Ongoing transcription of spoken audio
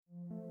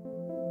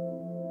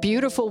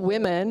beautiful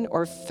women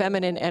or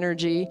feminine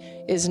energy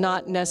is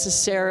not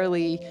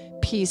necessarily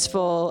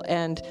peaceful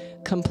and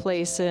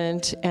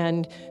complacent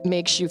and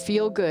makes you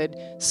feel good.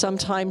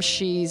 Sometimes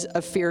she's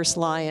a fierce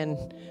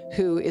lion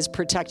who is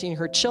protecting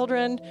her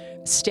children,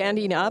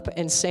 standing up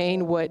and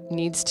saying what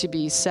needs to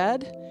be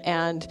said.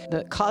 And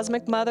the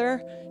cosmic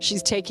mother,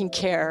 she's taking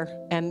care,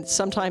 and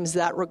sometimes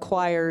that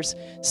requires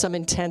some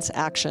intense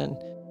action.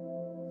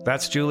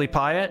 That's Julie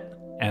Piatt,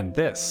 and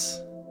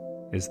this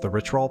is the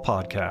Rich Roll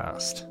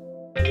Podcast.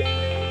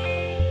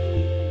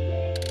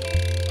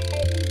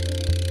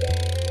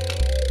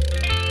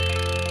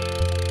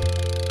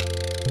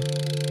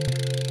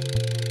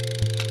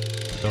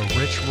 The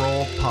Rich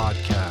Roll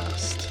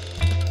Podcast.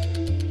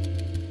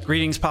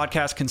 Greetings,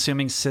 podcast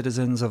consuming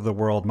citizens of the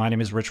world. My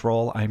name is Rich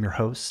Roll. I am your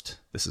host.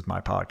 This is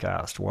my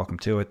podcast. Welcome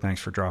to it. Thanks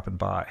for dropping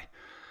by.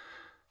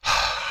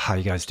 How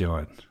you guys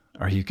doing?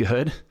 Are you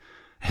good?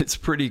 It's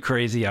pretty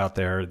crazy out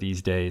there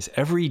these days.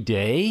 Every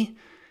day,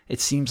 it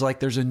seems like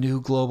there's a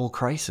new global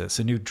crisis,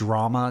 a new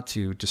drama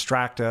to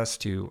distract us,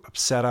 to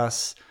upset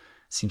us.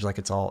 It seems like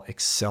it's all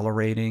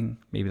accelerating.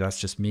 Maybe that's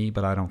just me,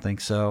 but I don't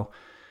think so.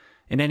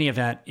 In any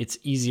event, it's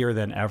easier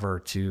than ever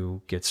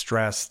to get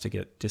stressed, to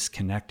get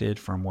disconnected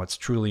from what's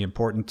truly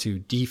important, to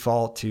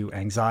default to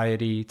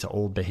anxiety, to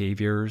old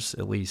behaviors.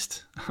 At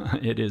least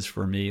it is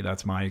for me.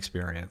 That's my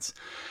experience.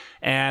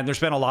 And there's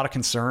been a lot of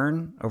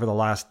concern over the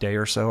last day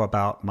or so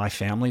about my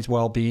family's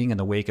well-being in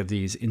the wake of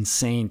these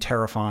insane,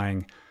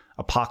 terrifying,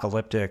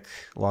 apocalyptic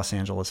Los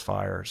Angeles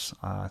fires.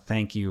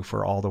 Thank you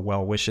for all the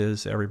well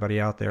wishes,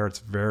 everybody out there. It's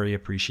very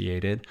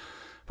appreciated.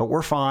 But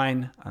we're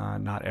fine.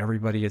 Not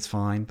everybody is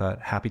fine,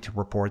 but happy to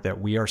report that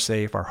we are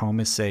safe. Our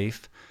home is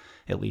safe,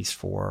 at least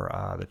for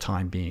the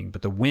time being.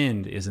 But the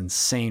wind is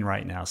insane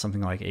right now,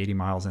 something like 80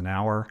 miles an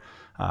hour.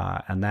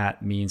 And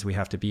that means we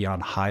have to be on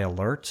high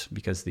alert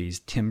because these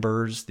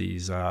timbers,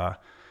 these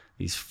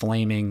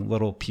flaming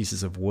little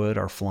pieces of wood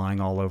are flying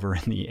all over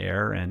in the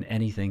air and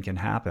anything can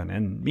happen.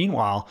 And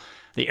meanwhile,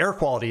 the air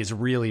quality is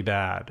really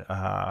bad.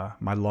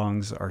 My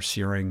lungs are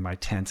searing. My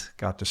tent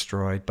got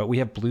destroyed. But we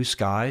have blue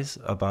skies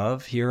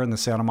above here in the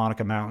Santa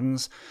Monica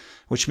Mountains,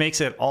 which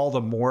makes it all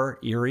the more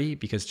eerie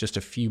because just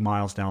a few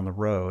miles down the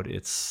road,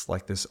 it's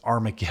like this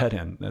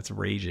Armageddon that's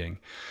raging.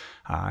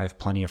 I have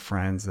plenty of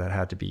friends that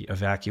had to be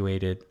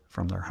evacuated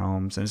from their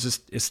homes. And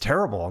it's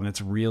terrible and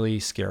it's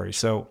really scary.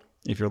 So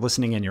if you're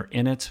listening and you're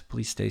in it,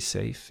 please stay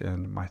safe.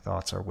 And my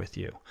thoughts are with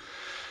you.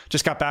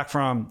 Just got back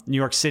from New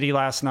York City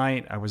last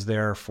night. I was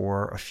there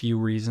for a few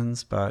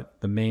reasons, but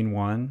the main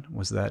one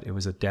was that it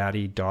was a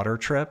daddy-daughter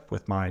trip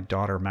with my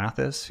daughter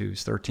Mathis,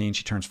 who's 13.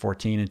 She turns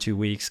 14 in 2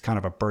 weeks, kind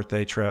of a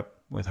birthday trip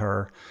with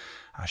her.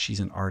 She's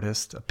an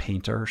artist, a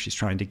painter. She's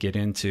trying to get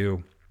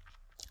into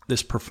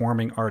this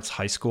performing arts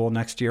high school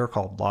next year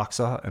called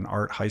LACHSA, an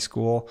art high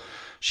school.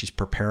 She's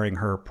preparing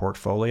her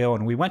portfolio.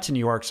 And we went to New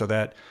York so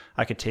that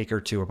I could take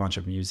her to a bunch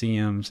of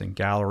museums and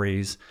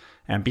galleries.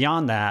 And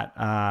beyond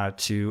that,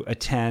 to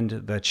attend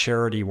the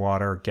Charity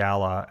Water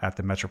Gala at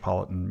the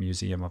Metropolitan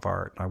Museum of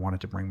Art. I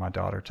wanted to bring my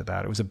daughter to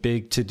that. It was a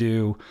big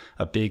to-do,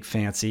 a big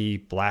fancy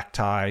black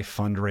tie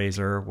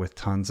fundraiser with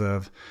tons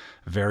of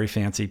very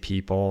fancy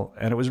people.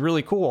 And it was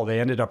really cool. They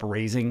ended up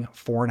raising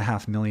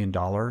 $4.5 million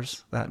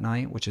that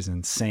night, which is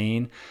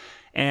insane.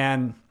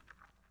 And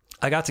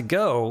I got to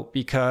go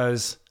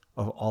because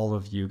of all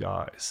of you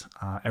guys.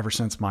 Ever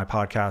since my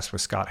podcast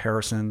with Scott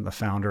Harrison, the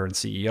founder and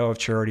CEO of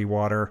Charity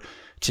Water,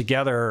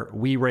 together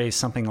we raised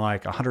something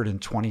like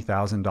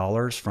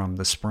 $120,000 from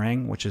The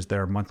Spring, which is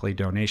their monthly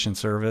donation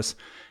service,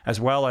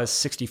 as well as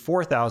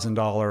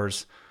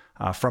 $64,000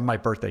 from my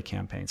birthday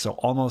campaign. So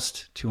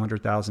almost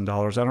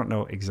 $200,000. I don't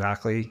know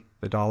exactly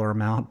the dollar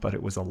amount, but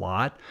it was a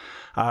lot.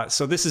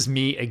 So this is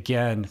me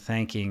again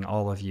thanking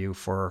all of you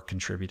for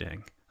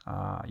contributing.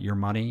 Your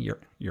money,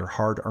 your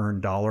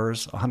hard-earned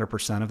dollars,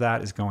 100% of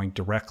that is going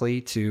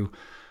directly to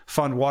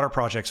fund water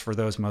projects for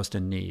those most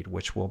in need,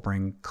 which will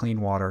bring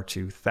clean water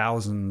to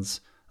thousands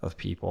of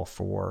people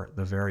for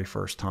the very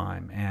first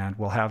time. And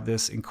we'll have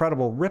this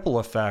incredible ripple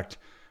effect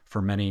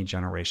for many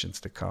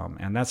generations to come.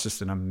 And that's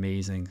just an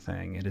amazing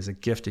thing. It is a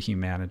gift to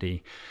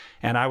humanity.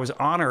 And I was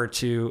honored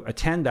to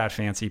attend that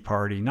fancy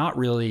party, not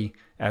really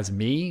as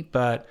me,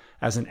 but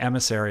as an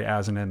emissary,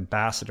 as an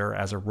ambassador,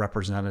 as a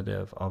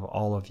representative of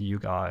all of you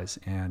guys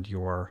and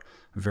your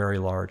very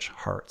large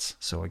hearts.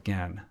 So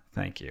again,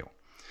 thank you.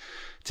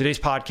 Today's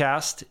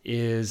podcast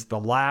is the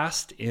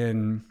last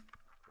in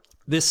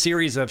this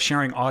series of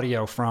sharing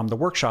audio from the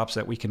workshops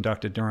that we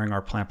conducted during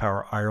our Plant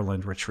Power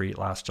Ireland retreat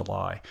last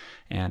July.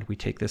 And we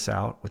take this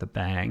out with a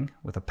bang,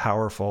 with a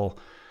powerful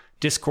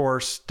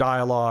discourse,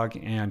 dialogue,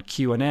 and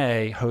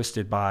Q&A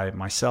hosted by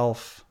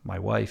myself, my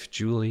wife,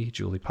 Julie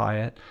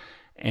Piatt,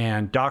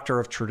 and Doctor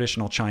of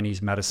Traditional Chinese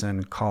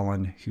Medicine,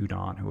 Colin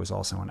Hudon, who is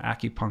also an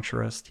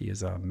acupuncturist. He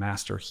is a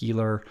master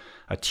healer,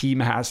 a tea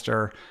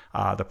master,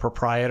 the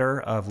proprietor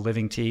of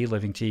Living Tea,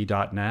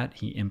 livingtea.net.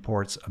 He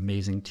imports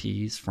amazing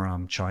teas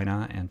from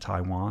China and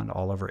Taiwan,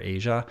 all over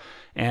Asia,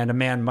 and a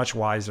man much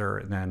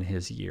wiser than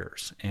his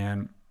years.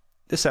 And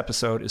this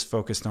episode is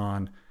focused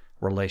on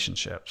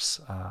relationships,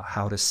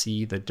 how to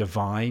see the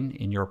divine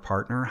in your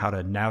partner, how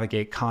to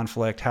navigate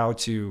conflict, how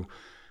to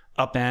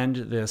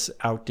upend this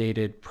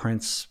outdated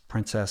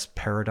princess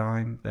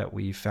paradigm that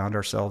we found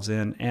ourselves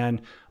in,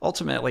 and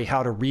ultimately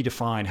how to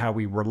redefine how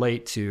we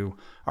relate to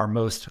our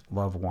most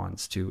loved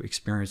ones to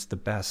experience the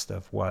best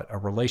of what a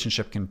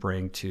relationship can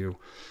bring to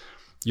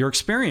your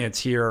experience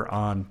here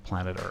on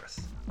planet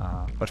Earth.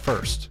 But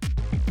first,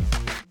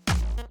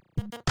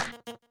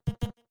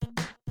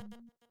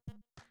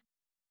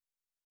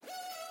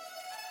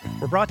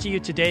 we're brought to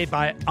you today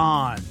by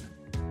On.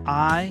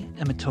 I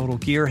am a total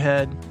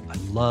gearhead. I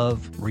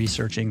love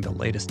researching the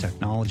latest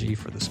technology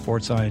for the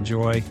sports I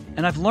enjoy.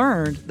 And I've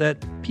learned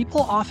that people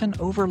often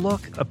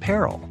overlook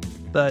apparel.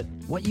 But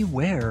what you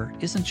wear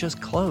isn't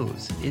just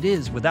clothes. It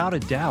is, without a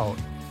doubt,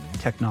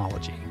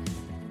 technology.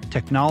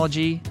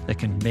 Technology that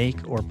can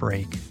make or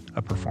break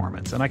a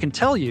performance. And I can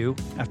tell you,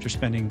 after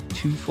spending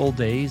 2 full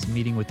days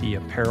meeting with the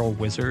apparel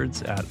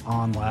wizards at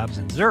On Labs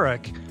in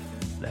Zurich,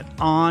 that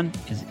On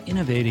is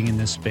innovating in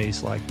this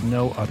space like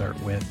no other,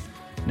 with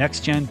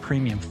next-gen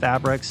premium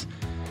fabrics,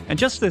 and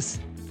just this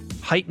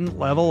heightened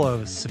level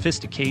of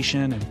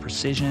sophistication and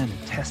precision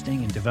and testing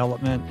and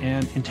development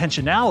and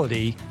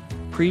intentionality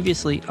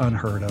previously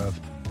unheard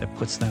of that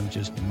puts them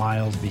just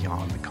miles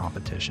beyond the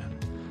competition.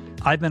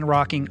 I've been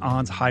rocking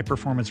On's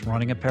high-performance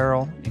running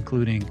apparel,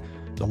 including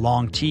the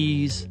long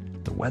tees,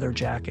 the weather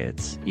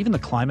jackets, even the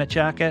climate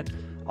jacket,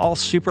 all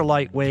super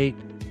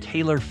lightweight,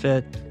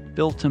 tailor-fit,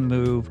 built to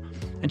move,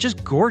 and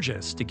just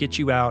gorgeous to get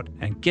you out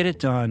and get it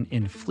done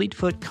in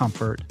fleet-foot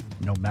comfort,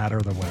 no matter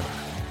the weather.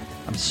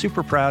 I'm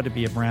super proud to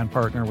be a brand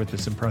partner with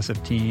this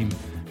impressive team,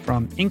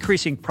 from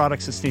increasing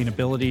product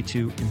sustainability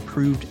to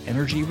improved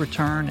energy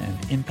return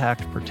and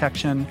impact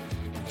protection.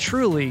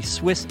 Truly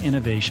Swiss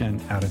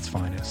innovation at its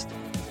finest.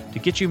 To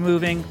get you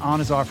moving, On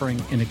is offering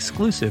an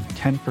exclusive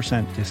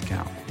 10%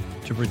 discount.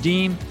 To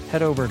redeem,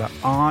 head over to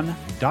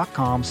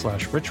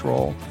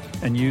on.com/richroll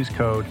and use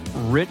code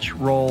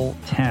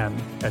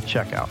RICHROLL10 at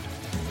checkout.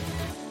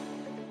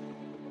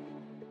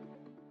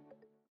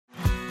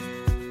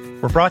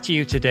 We're brought to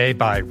you today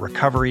by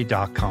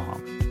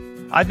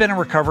Recovery.com. I've been in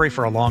recovery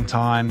for a long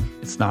time.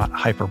 It's not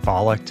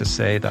hyperbolic to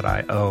say that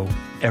I owe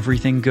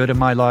everything good in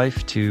my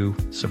life to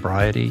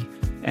sobriety.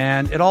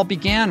 And it all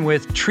began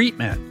with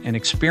treatment, an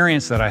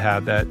experience that I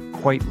had that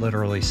quite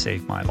literally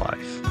saved my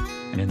life.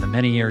 And in the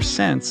many years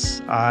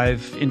since,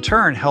 I've in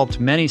turn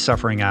helped many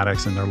suffering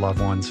addicts and their loved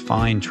ones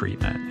find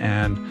treatment.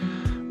 And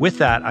with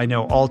that, I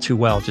know all too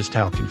well just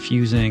how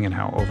confusing and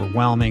how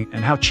overwhelming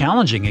and how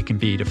challenging it can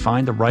be to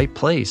find the right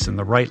place and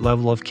the right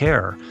level of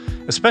care,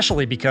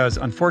 especially because,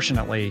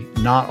 unfortunately,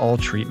 not all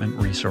treatment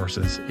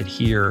resources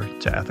adhere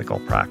to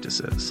ethical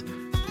practices.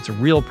 It's a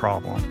real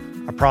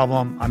problem, a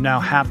problem I'm now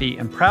happy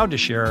and proud to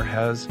share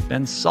has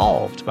been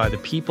solved by the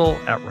people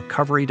at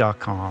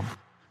Recovery.com,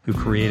 who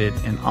created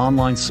an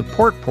online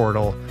support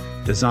portal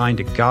designed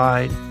to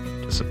guide,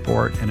 to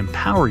support, and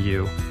empower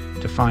you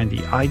to find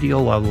the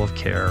ideal level of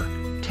care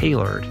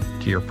tailored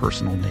to your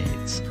personal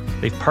needs.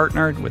 They've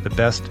partnered with the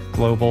best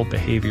global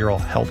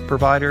behavioral health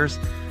providers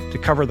to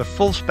cover the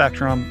full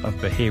spectrum of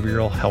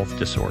behavioral health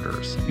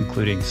disorders,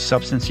 including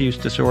substance use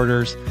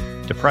disorders,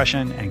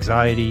 depression,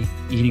 anxiety,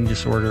 eating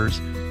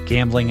disorders,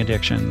 gambling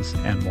addictions,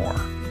 and more.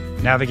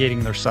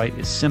 Navigating their site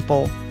is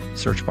simple.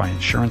 Search by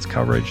insurance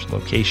coverage,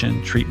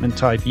 location, treatment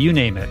type, you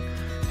name it.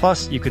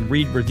 Plus, you can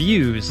read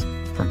reviews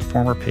from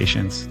former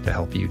patients to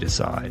help you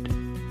decide.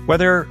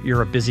 Whether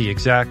you're a busy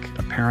exec,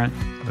 a parent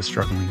of a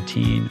struggling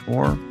teen,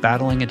 or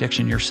battling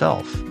addiction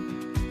yourself,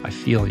 I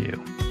feel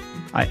you.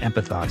 I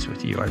empathize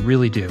with you. I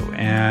really do.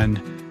 And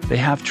they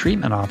have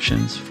treatment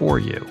options for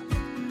you.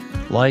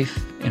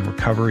 Life in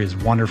recovery is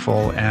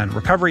wonderful, and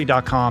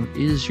Recovery.com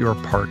is your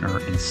partner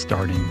in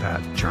starting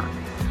that journey.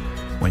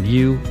 When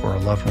you or a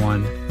loved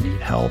one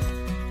need help,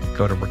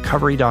 go to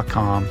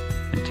Recovery.com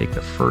and take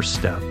the first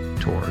step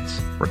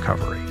towards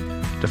recovery.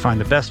 To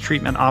find the best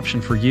treatment option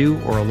for you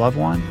or a loved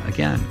one,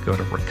 again, go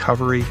to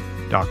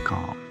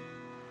Recovery.com.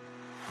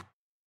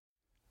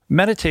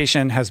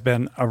 Meditation has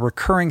been a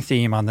recurring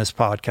theme on this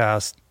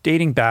podcast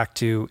dating back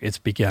to its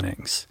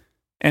beginnings.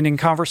 And in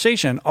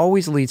conversation,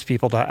 always leads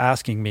people to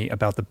asking me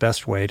about the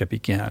best way to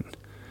begin.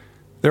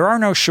 There are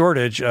no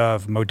shortage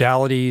of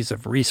modalities,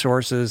 of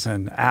resources,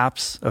 and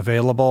apps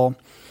available.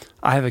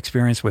 I have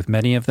experience with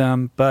many of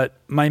them, but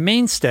my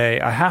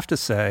mainstay, I have to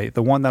say,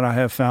 the one that I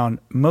have found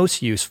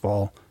most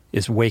useful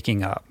is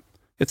Waking Up.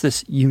 It's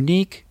this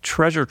unique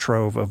treasure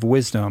trove of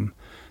wisdom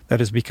that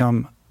has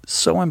become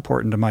so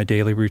important to my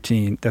daily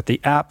routine that the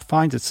app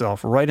finds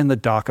itself right in the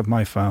dock of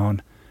my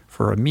phone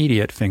for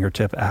immediate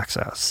fingertip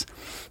access.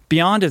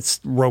 Beyond its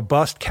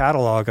robust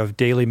catalog of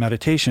daily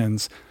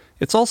meditations,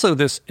 it's also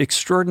this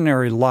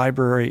extraordinary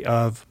library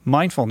of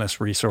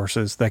mindfulness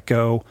resources that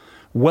go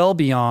well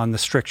beyond the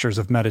strictures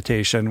of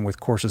meditation, with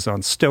courses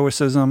on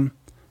stoicism,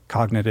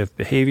 cognitive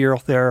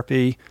behavioral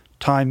therapy,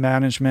 time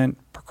management,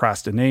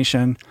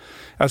 procrastination,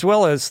 as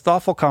well as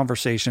thoughtful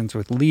conversations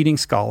with leading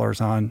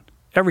scholars on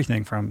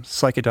everything from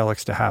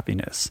psychedelics to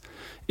happiness.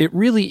 It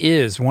really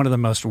is one of the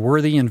most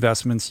worthy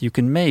investments you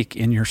can make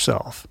in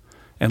yourself.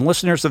 And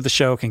listeners of the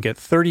show can get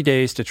 30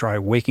 days to try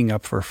Waking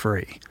Up for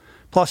free.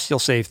 Plus, you'll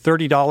save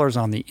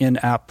 $30 on the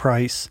in-app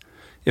price.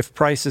 If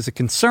price is a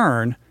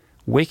concern,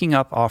 Waking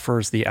Up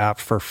offers the app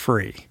for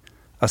free,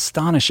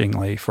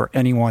 astonishingly for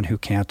anyone who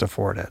can't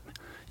afford it.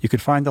 You can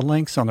find the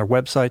links on their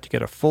website to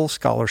get a full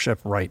scholarship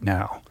right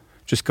now.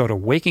 Just go to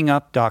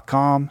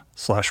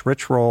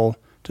wakingup.com/richroll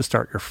to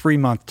start your free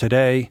month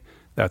today.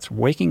 That's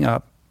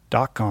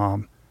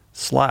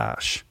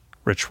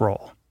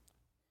wakingup.com/richroll.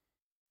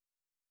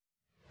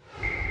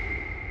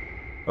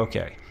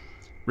 Okay,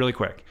 really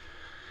quick.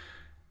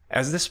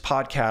 As this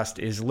podcast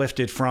is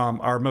lifted from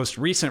our most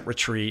recent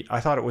retreat, I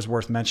thought it was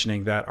worth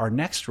mentioning that our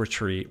next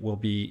retreat will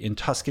be in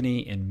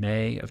Tuscany in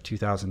May of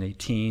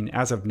 2018.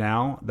 As of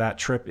now, that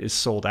trip is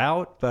sold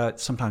out, but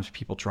sometimes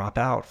people drop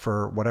out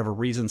for whatever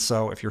reason.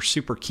 So if you're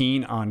super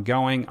keen on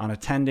going, on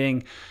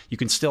attending, you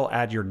can still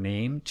add your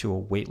name to a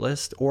wait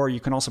list, or you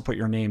can also put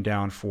your name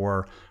down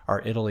for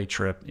our Italy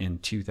trip in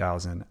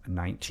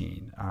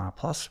 2019.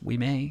 Plus, we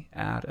may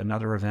add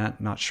another event,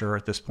 not sure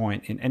at this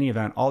point. In any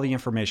event, all the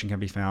information can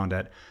be found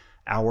at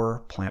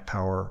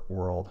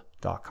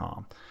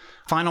ourplantpowerworld.com.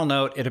 Final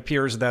note, it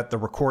appears that the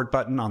record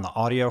button on the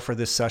audio for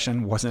this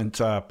session wasn't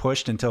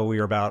pushed until we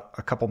were about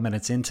a couple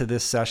minutes into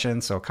this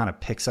session, so it kind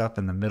of picks up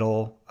in the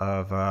middle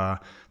of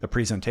the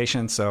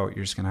presentation, so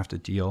you're just going to have to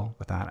deal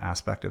with that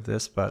aspect of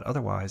this, but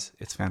otherwise,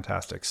 it's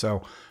fantastic.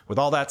 So with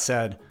all that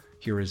said,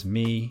 here is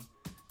me,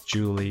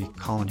 Julie,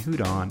 Colin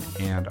Houdon,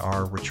 and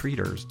our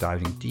retreaters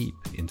diving deep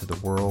into the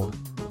world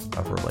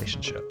of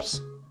relationships.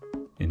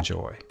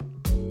 Enjoy.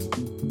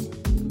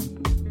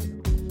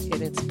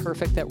 And it's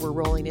perfect that we're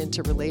rolling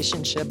into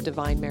relationship,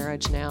 divine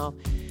marriage now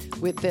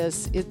with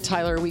this.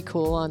 Tyler, are we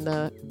cool on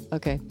the,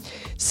 okay.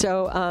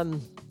 So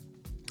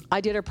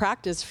I did a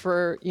practice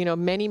for,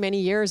 many,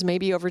 many years,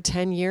 maybe over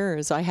 10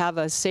 years. I have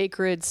a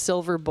sacred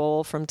silver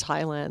bowl from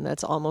Thailand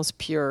that's almost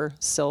pure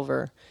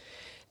silver.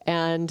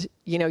 And,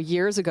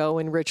 years ago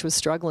when Rich was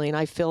struggling,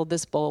 I filled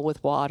this bowl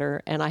with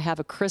water, and I have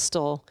a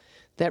crystal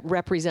that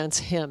represents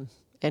him.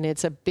 And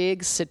it's a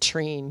big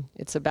citrine.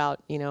 It's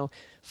about,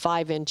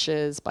 5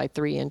 inches by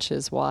 3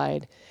 inches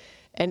wide.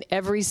 And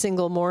every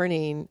single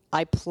morning,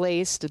 I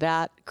placed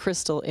that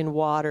crystal in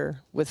water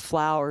with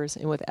flowers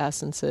and with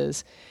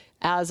essences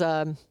as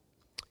a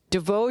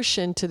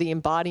devotion to the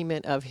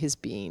embodiment of his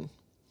being.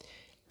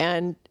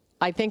 And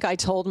I think I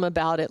told him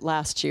about it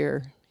last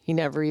year. He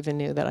never even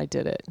knew that I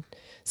did it.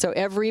 So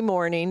every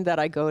morning that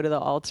I go to the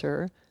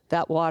altar,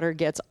 that water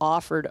gets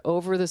offered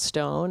over the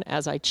stone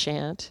as I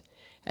chant.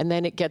 And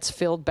then it gets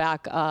filled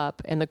back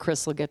up and the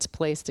crystal gets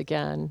placed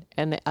again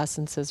and the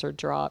essences are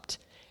dropped.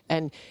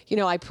 And,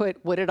 I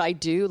put, what did I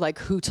do? Like,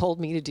 who told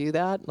me to do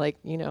that? Like,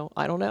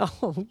 I don't know.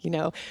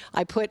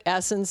 I put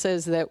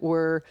essences that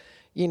were,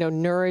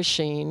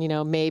 nourishing,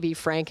 maybe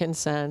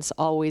frankincense,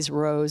 always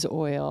rose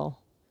oil.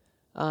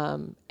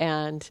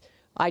 And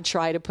I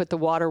try to put the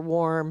water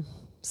warm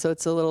so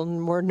it's a little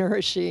more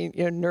nourishing,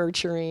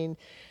 nurturing.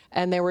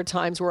 And there were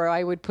times where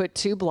I would put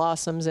 2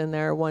 blossoms in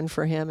there, one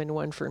for him and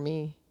one for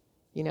me.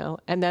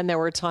 And then there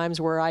were times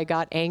where I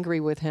got angry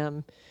with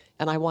him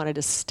and I wanted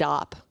to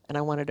stop and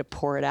I wanted to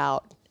pour it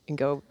out and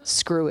go,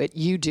 screw it.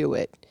 You do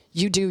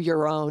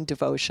your own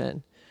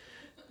devotion.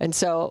 And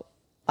so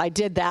I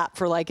did that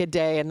for like a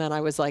day and then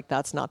I was like,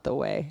 that's not the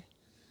way.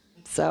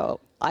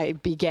 So I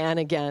began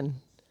again.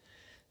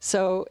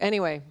 So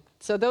anyway,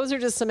 so those are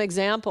just some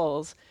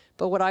examples,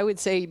 but what I would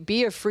say,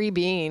 be a free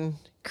being,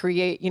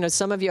 create,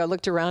 some of you, I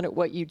looked around at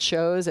what you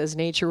chose as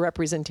nature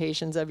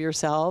representations of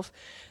yourself.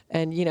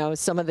 And,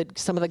 some of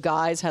the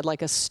guys had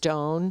like a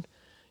stone,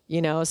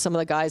 some of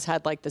the guys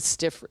had like the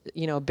stiff,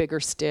 bigger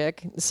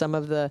stick. Some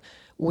of the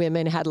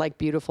women had like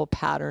beautiful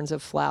patterns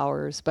of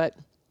flowers. But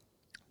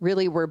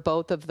really, we're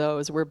both of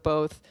those. We're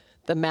both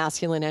the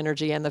masculine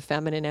energy and the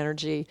feminine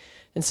energy.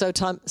 And so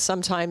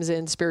sometimes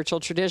in spiritual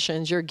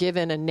traditions, you're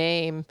given a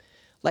name.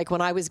 Like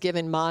when I was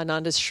given Ma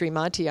Ananda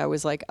Srimati, I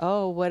was like,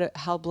 oh,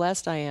 how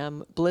blessed I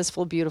am,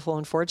 blissful, beautiful,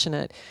 and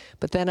fortunate.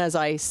 But then as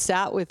I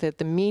sat with it,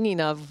 the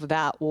meaning of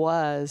that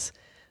was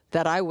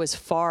that I was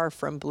far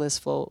from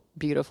blissful,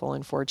 beautiful,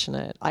 and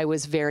fortunate. I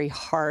was very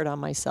hard on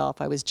myself.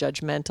 I was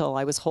judgmental.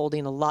 I was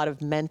holding a lot of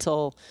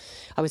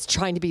I was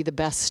trying to be the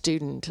best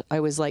student.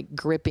 I was like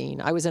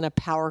gripping. I was in a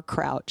power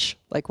crouch,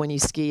 like when you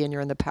ski and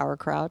you're in the power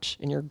crouch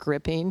and you're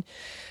gripping.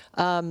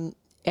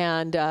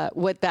 And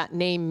what that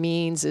name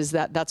means is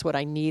that that's what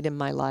I need in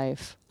my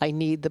life. I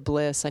need the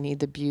bliss. I need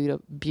the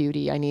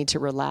beauty. I need to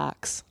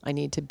relax. I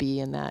need to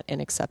be in that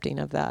and accepting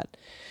of that.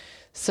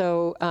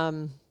 So,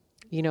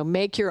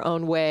 make your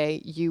own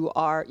way. You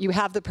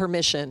have the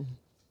permission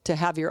to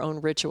have your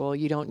own ritual.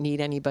 You don't need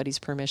anybody's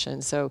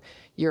permission. So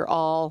you're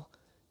all,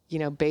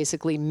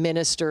 basically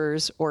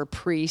ministers or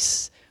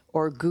priests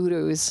or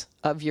gurus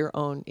of your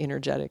own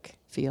energetic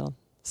field.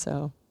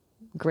 So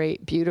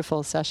great,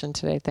 beautiful session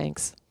today.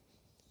 Thanks.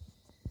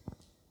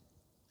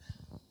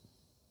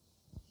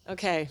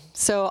 Okay,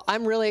 so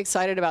I'm really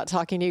excited about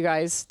talking to you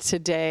guys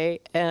today,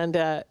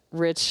 and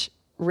Rich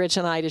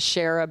and I to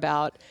share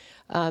about,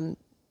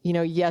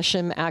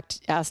 Yeshem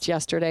asked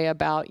yesterday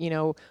about,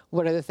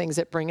 what are the things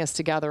that bring us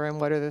together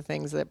and what are the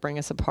things that bring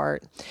us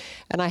apart.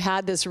 And I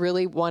had this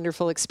really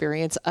wonderful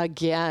experience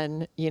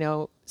again,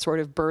 sort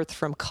of birthed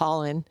from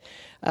Colin.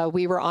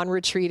 We were on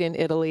retreat in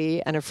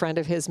Italy, and a friend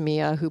of his,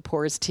 Mia, who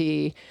pours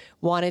tea,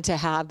 wanted to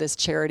have this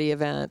charity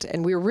event.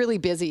 And we were really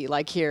busy,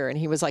 like here. And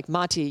he was like,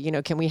 Mati,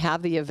 can we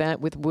have the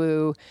event with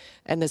Wu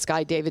and this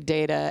guy, David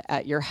Deida,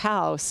 at your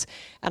house?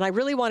 And I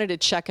really wanted to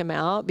check him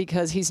out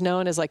because he's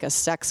known as like a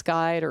sex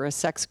guide or a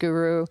sex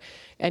guru.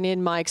 And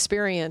in my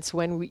experience,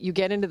 when you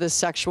get into the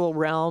sexual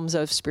realms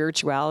of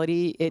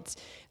spirituality,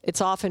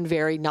 it's often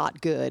very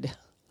not good.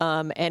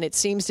 And it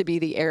seems to be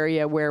the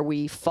area where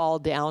we fall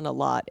down a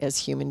lot as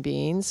human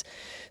beings.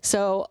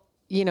 So,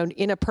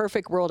 in a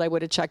perfect world, I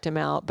would have checked him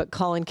out, but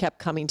Colin kept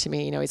coming to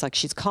me. He's like,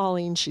 she's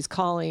calling, she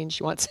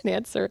wants an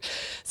answer.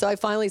 So I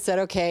finally said,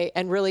 okay.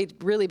 And really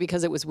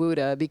because it was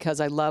Wuda,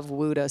 because I love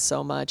Wuda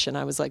so much. And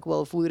I was like,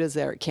 well, if Wuda's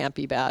there, it can't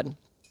be bad.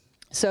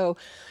 So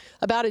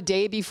about a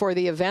day before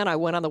the event, I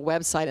went on the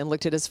website and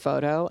looked at his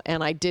photo,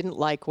 and I didn't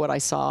like what I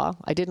saw.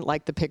 I didn't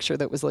like the picture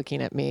that was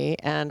looking at me,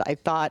 and I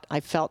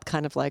felt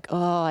kind of like,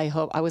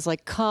 I was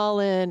like,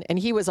 Colin, and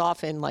he was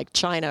off in like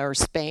China or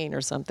Spain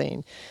or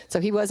something, so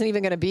he wasn't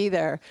even going to be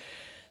there.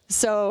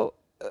 So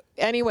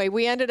anyway,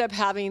 we ended up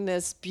having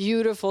this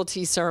beautiful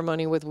tea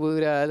ceremony with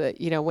Wuda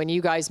that, when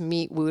you guys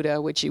meet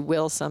Wuda, which you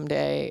will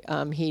someday,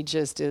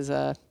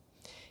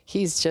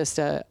 he's just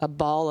a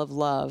ball of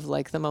love,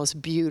 like the most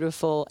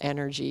beautiful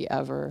energy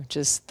ever,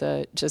 just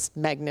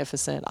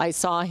magnificent. I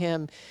saw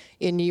him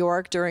in New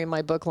York during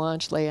my book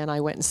launch. Leah and I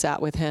went and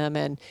sat with him,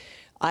 and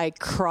I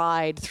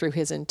cried through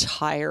his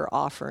entire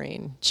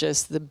offering.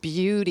 Just the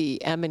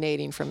beauty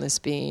emanating from this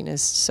being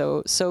is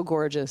so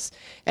gorgeous,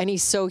 and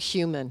he's so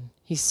human.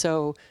 He's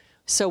so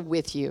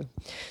with you.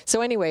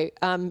 So anyway,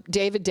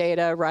 David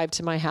Deida arrived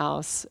to my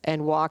house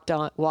and walked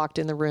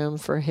in the room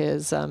for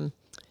his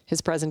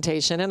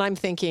presentation. And I'm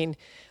thinking,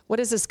 what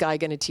is this guy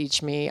going to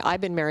teach me?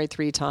 I've been married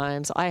 3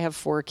 times. I have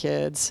 4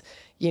 kids.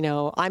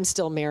 I'm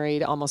still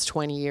married almost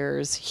 20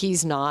 years.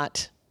 He's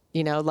not,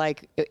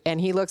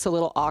 and he looks a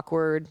little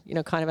awkward,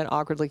 kind of an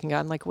awkward looking guy.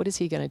 I'm like, what is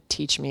he going to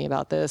teach me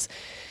about this?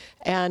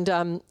 And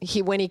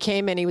when he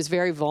came in, he was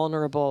very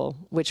vulnerable,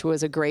 which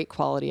was a great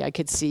quality. I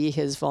could see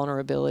his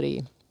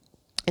vulnerability.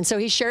 And so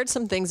he shared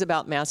some things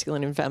about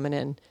masculine and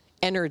feminine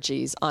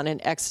energies on an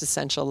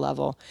existential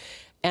level.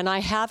 And I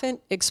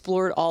haven't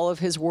explored all of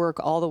his work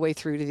all the way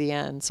through to the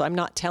end. So I'm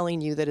not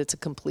telling you that it's a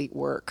complete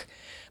work.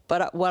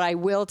 But what I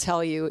will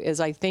tell you is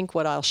I think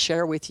what I'll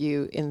share with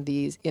you in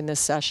this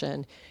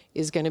session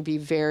is going to be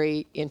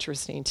very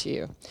interesting to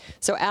you.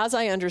 So as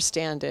I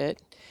understand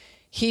it,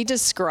 he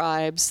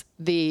describes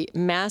the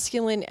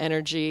masculine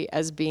energy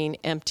as being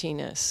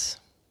emptiness.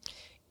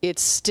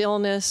 It's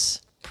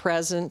stillness,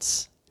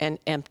 presence, and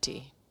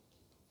empty.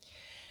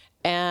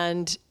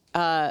 And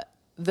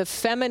the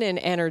feminine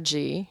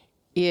energy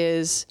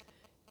is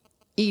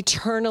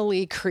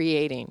eternally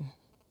creating.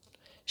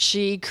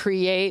 She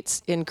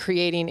creates in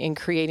creating and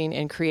creating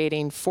and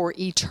creating for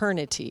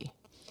eternity.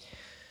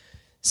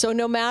 So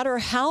no matter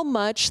how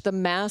much the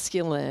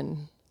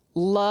masculine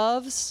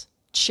loves,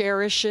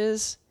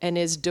 cherishes, and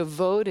is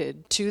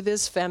devoted to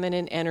this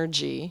feminine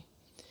energy,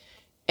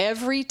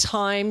 every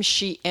time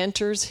she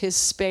enters his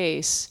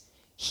space,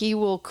 he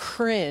will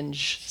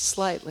cringe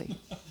slightly.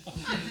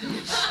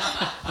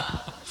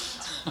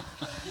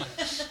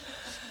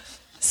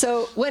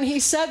 So when he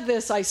said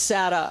this, I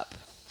sat up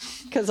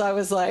because I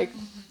was like,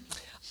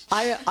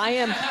 I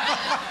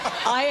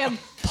am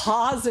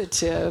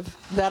positive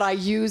that I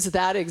use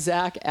that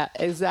exact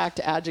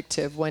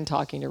adjective when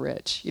talking to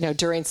Rich,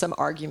 during some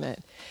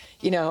argument.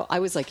 I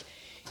was like,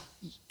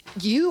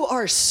 you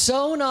are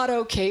so not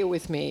okay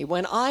with me.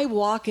 When I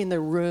walk in the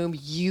room,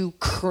 you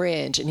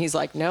cringe. And he's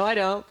like, no, I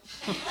don't.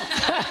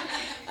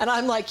 And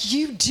I'm like,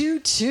 you do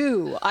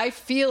too. I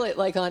feel it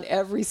like on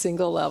every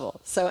single level.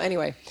 So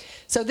anyway,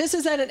 so this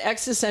is at an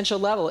existential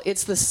level.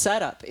 It's the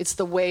setup. It's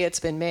the way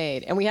it's been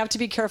made. And we have to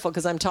be careful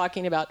because I'm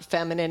talking about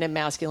feminine and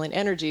masculine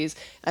energies,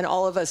 and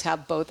all of us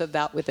have both of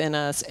that within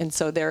us. And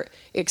so they're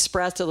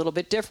expressed a little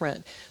bit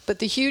different. But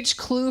the huge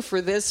clue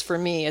for this for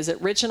me is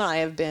that Rich and I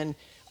have been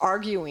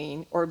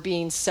arguing or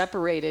being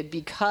separated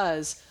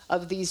because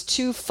of these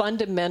 2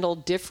 fundamental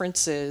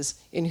differences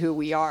in who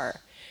we are.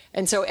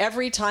 And so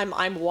every time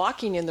I'm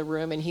walking in the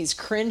room and he's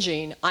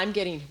cringing, I'm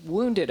getting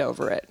wounded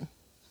over it.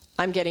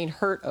 I'm getting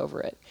hurt over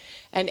it.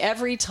 And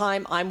every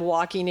time I'm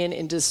walking in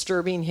and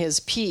disturbing his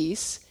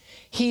peace,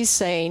 he's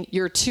saying,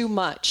 you're too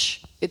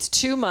much. It's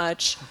too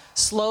much.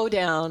 Slow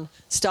down.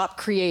 Stop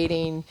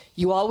creating.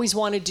 You always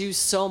want to do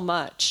so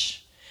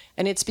much.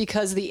 And it's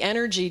because the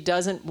energy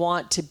doesn't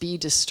want to be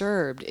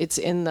disturbed. It's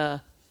in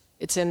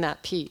that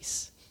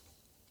peace.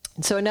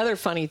 And so another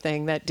funny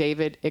thing that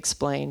David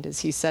explained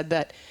is he said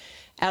that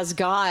as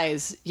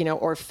guys,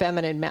 or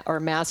feminine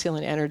or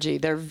masculine energy,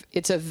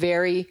 it's a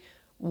very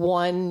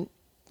one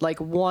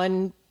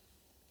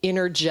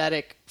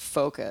energetic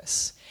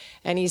focus.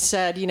 And he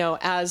said,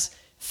 as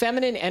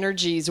feminine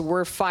energies,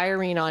 we're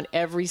firing on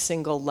every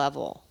single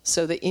level.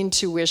 So the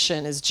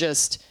intuition is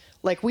just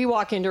like we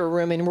walk into a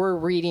room and we're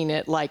reading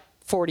it like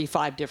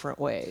 45 different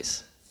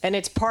ways. And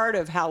it's part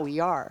of how we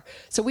are.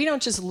 So we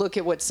don't just look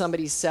at what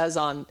somebody says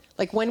on,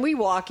 like when we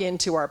walk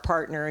into our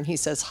partner and he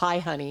says, "Hi,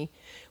 honey,"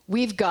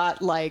 we've got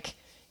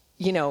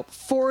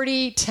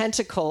 40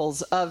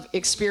 tentacles of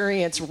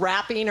experience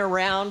wrapping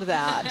around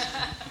that,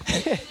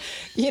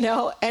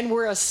 and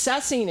we're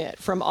assessing it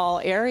from all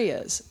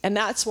areas. And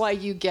that's why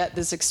you get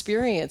this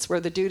experience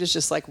where the dude is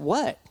just like,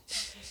 "What?"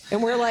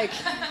 And we're like,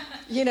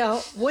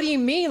 "What do you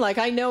mean? Like,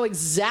 I know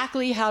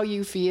exactly how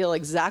you feel,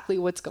 exactly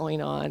what's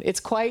going on." It's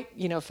quite,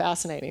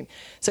 fascinating.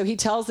 So he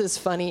tells this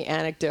funny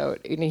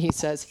anecdote, and he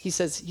says,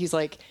 he's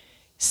like,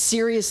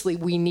 "Seriously,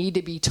 we need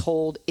to be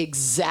told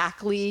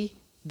exactly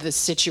the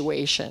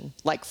situation,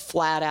 like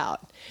flat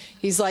out."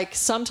 He's like,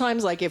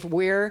 sometimes, like if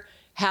we're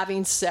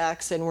having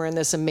sex and we're in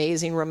this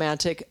amazing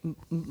romantic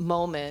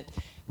moment,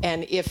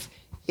 and if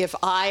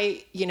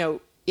I,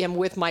 am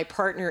with my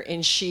partner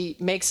and she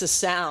makes a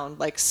sound,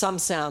 like some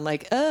sound,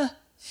 like,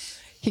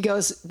 he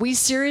goes, "We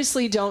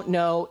seriously don't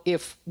know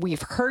if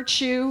we've hurt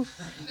you,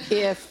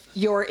 if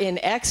you're in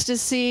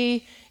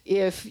ecstasy,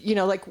 if,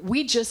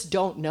 we just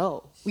don't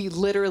know. We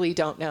literally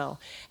don't know."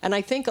 And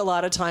I think a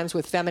lot of times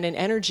with feminine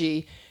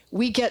energy,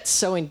 we get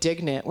so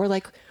indignant. We're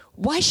like,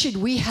 "Why should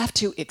we have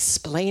to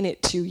explain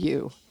it to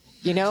you?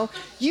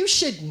 You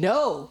should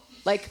know.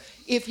 Like,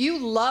 if you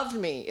loved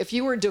me, if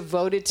you were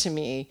devoted to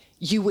me,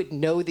 you would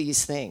know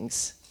these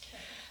things."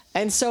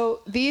 And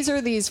so these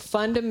are these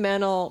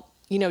fundamental,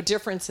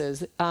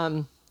 differences.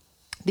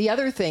 The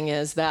other thing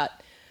is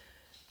that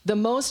the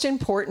most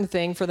important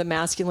thing for the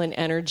masculine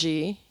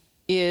energy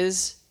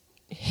is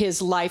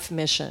his life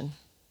mission.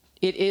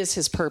 It is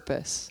his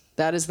purpose.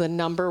 That is the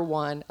number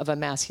one of a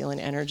masculine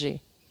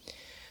energy.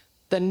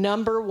 The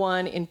number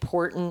one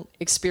important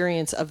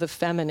experience of the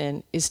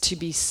feminine is to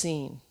be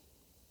seen.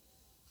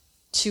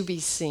 To be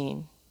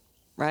seen,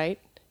 right?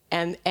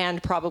 And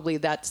probably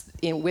that's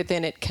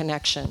within it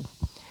connection.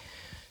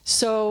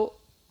 So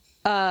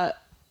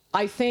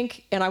I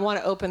think, and I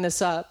want to open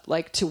this up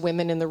like to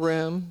women in the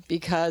room,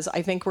 because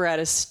I think we're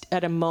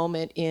at a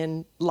moment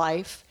in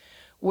life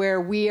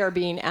where we are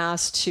being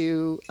asked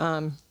to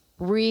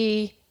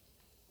reimagine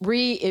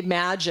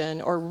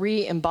or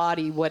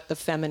re-embody what the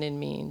feminine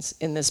means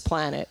in this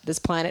planet. This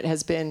planet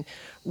has been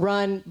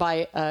run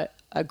by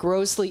a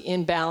grossly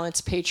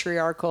imbalanced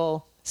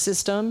patriarchal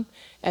system,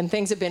 and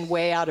things have been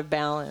way out of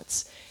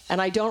balance.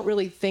 And I don't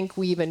really think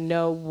we even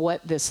know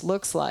what this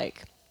looks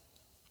like.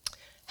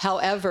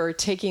 However,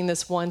 taking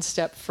this one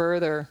step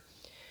further,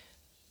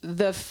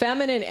 the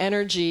feminine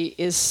energy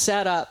is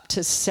set up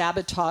to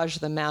sabotage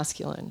the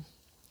masculine.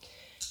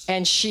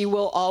 And she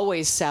will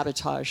always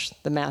sabotage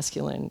the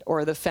masculine,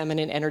 or the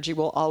feminine energy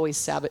will always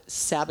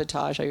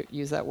sabotage. I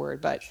use that word,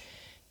 but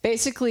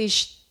basically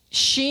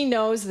she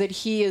knows that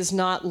he is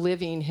not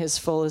living his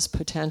fullest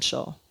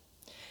potential.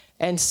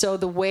 And so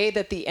the way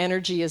that the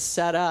energy is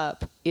set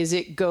up is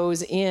it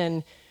goes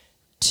in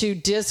to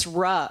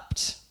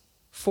disrupt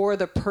for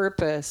the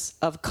purpose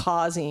of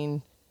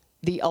causing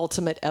the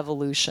ultimate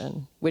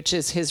evolution, which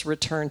is his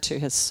return to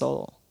his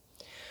soul.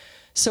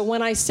 So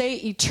when I say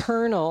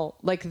eternal,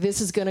 like this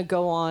is going to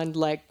go on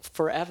like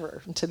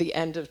forever to the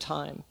end of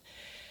time.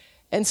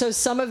 And so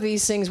some of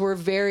these things were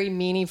very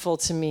meaningful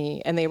to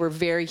me, and they were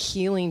very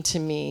healing to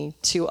me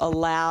to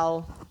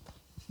allow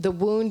the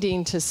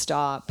wounding to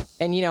stop.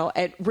 And,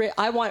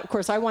 I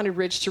wanted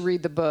Rich to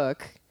read the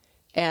book,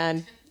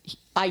 and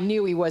I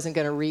knew he wasn't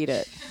going to read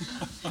it.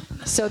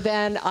 So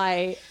then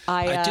I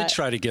did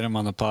try to get him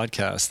on the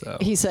podcast, though.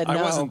 He said no.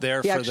 I wasn't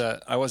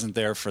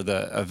there for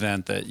the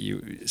event that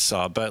you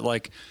saw, but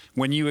like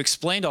when you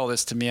explained all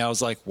this to me, I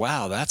was like,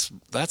 wow,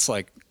 that's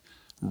like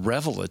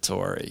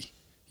revelatory.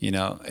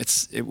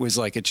 It was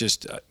like it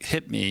just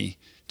hit me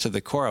to the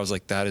core. I was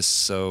like, that is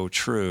so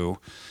true.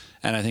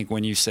 And I think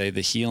when you say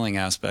the healing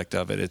aspect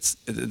of it,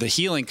 the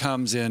healing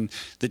comes in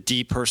the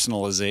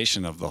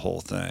depersonalization of the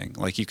whole thing.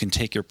 Like you can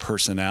take your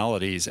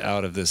personalities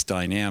out of this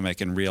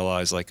dynamic and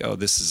realize like, oh,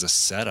 this is a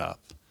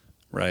setup,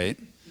 right?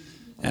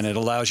 And it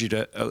allows you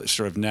to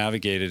sort of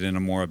navigate it in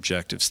a more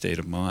objective state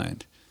of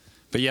mind.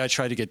 But yeah, I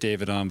tried to get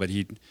David on, but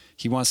he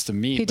wants to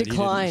meet. He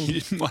declined. He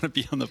didn't want to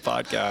be on the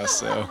podcast.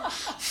 So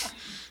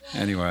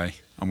anyway,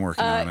 I'm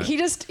working on it.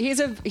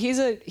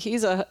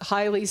 He's a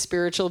highly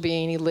spiritual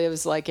being. He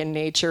lives like in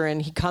nature,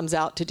 and he comes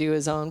out to do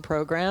his own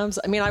programs.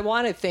 I mean, I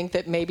want to think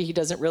that maybe he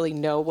doesn't really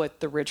know what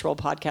the Rich Roll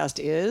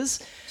podcast is,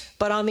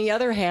 but on the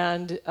other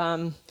hand,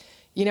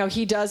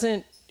 he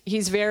doesn't.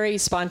 He's very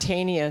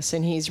spontaneous,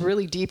 and he's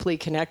really deeply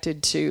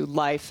connected to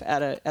life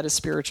at a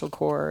spiritual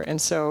core,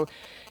 and so.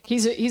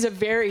 He's a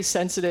very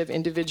sensitive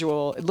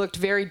individual. It looked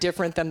very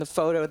different than the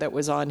photo that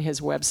was on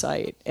his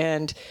website.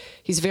 And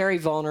he's very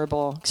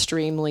vulnerable,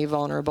 extremely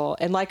vulnerable.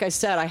 And like I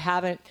said, I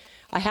haven't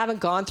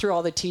gone through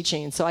all the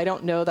teaching, so I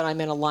don't know that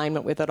I'm in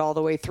alignment with it all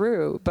the way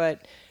through.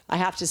 But I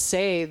have to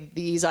say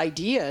these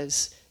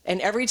ideas And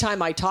every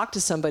time I talk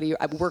to somebody,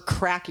 we're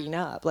cracking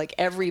up. Like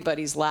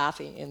everybody's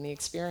laughing in the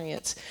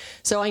experience.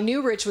 So I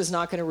knew Rich was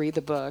not going to read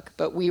the book,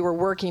 but we were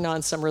working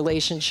on some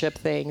relationship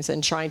things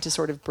and trying to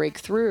sort of break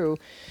through.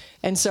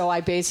 And so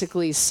I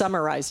basically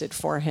summarized it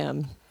for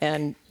him.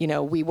 And,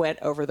 we went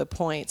over the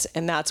points.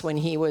 And that's when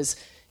he was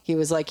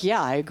like,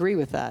 yeah, I agree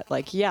with that.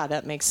 Like, yeah,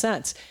 that makes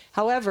sense.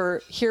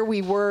 However, here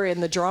we were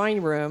in the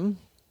drawing room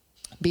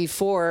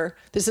before.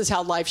 This is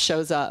how life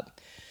shows up.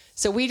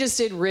 So we just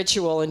did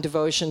ritual and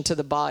devotion to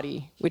the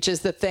body, which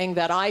is the thing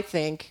that I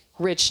think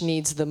Rich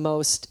needs the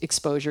most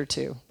exposure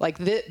to. Like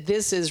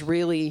this is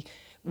really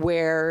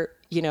where,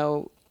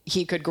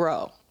 he could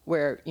grow,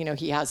 where,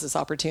 he has this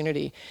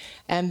opportunity.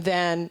 And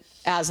then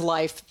as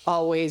life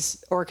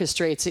always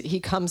orchestrates it, he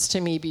comes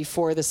to me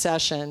before the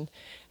session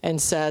and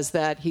says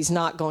that he's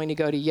not going to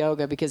go to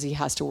yoga because he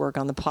has to work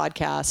on the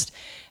podcast.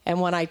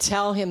 And when I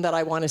tell him that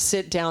I want to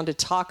sit down to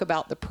talk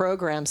about the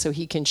program so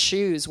he can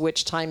choose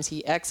which times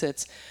he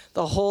exits,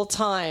 the whole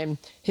time,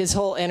 his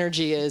whole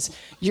energy is,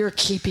 you're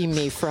keeping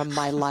me from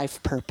my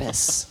life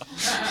purpose.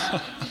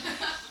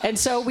 And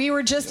so we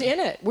were just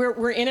in it.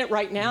 We're in it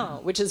right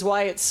now, which is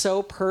why it's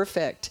so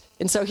perfect.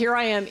 And so here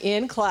I am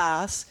in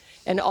class,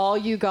 and all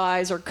you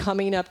guys are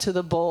coming up to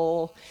the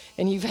bowl,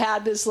 and you've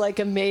had this like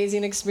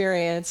amazing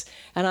experience,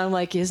 and I'm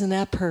like, isn't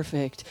that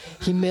perfect?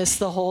 He missed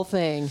the whole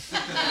thing.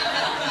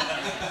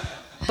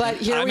 But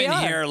here we are. I'm in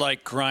here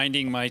like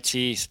grinding my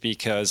teeth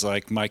because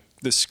like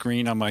the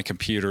screen on my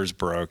computer is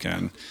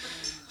broken.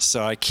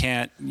 So I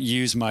can't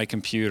use my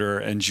computer,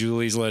 and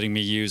Julie's letting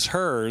me use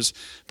hers,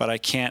 but I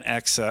can't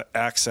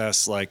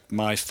access like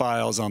my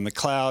files on the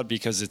cloud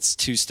because it's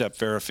two-step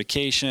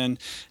verification,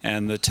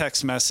 and the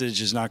text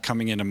message is not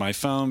coming into my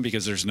phone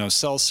because there's no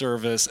cell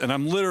service. And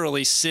I'm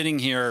literally sitting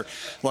here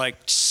like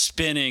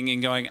spinning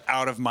and going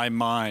out of my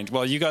mind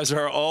while you guys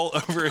are all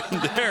over in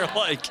there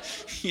like,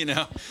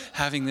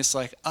 having this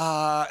like,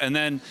 and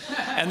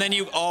then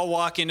you all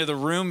walk into the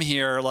room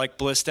here like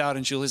blissed out,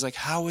 and Julie's like,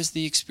 how was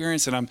the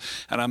experience? And I'm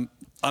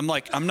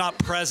like, I'm not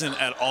present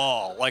at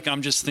all. Like,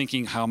 I'm just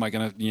thinking, how am I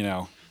going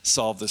to,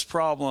 solve this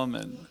problem?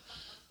 And,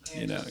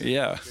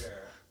 yeah.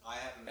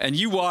 And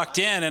you walked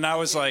in, and I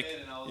was like,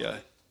 yeah.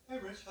 Hey,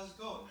 Rich, how's it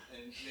going?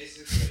 And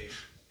basically,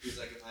 he was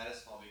like, if I had a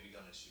small baby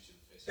gun, I'd shoot you in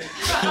the face.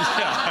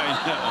 Yeah,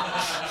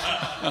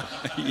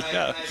 I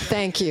know.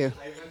 Thank you.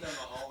 I went down the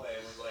hallway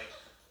and was like,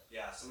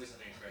 yeah, somebody's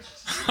having a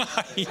crisis.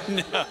 I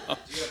know.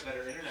 Do you have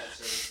better internet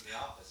service in the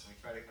office? And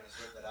we tried to kind of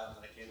sort that out, and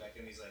then I came back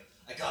in, and he's like,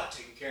 I got it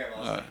taken care of. I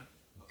was like,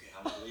 okay,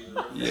 I'm going to leave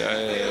the room.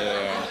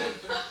 Yeah.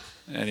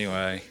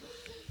 Anyway.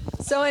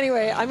 So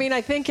anyway, I mean,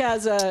 I think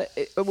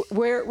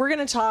we're going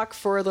to talk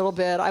for a little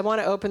bit. I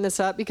want to open this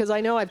up because I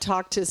know I've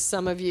talked to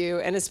some of you,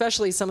 and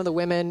especially some of the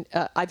women,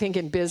 I think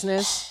in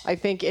business, I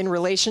think in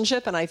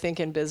relationship, and I think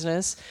in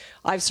business.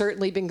 I've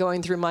certainly been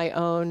going through my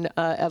own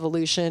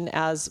evolution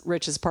as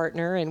Rich's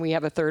partner, and we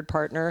have a third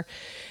partner.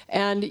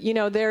 And,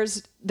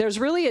 there's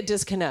really a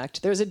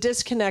disconnect. There's a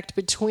disconnect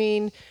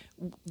between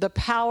the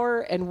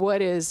power and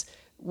what is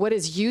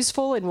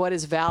useful and what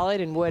is valid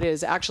and what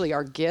is actually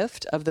our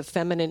gift of the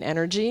feminine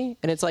energy.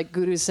 And it's like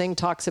Guru Singh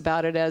talks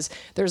about it as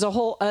there's a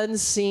whole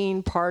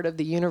unseen part of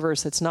the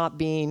universe that's not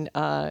being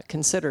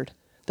considered.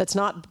 That's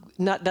not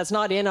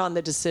in on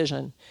the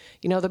decision.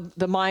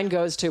 The mind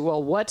goes to,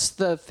 well, what's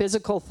the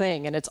physical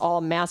thing? And it's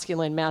all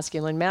masculine,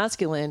 masculine,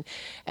 masculine.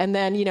 And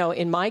then,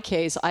 in my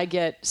case, I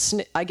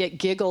get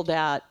giggled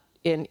at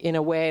in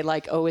a way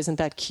like, oh, isn't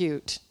that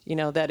cute?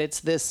 That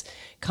it's this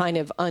kind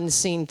of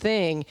unseen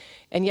thing.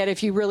 And yet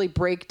if you really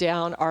break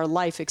down our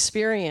life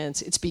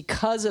experience, it's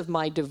because of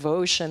my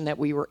devotion that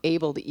we were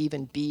able to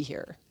even be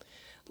here.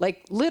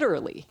 Like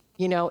literally,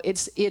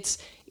 it's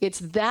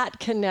that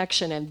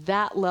connection and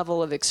that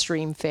level of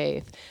extreme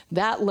faith,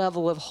 that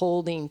level of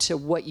holding to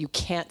what you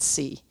can't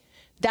see.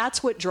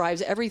 That's what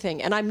drives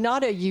everything. And I'm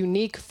not a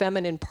unique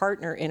feminine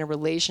partner in a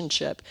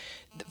relationship.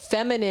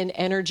 Feminine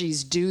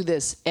energies do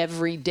this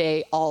every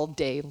day, all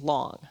day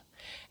long.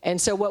 And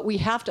so what we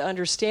have to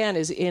understand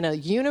is in a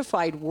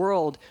unified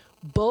world,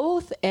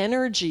 both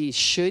energies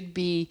should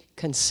be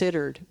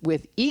considered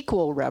with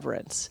equal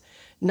reverence.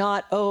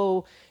 Not,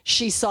 oh,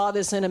 she saw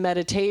this in a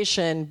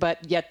meditation,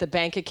 but yet the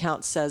bank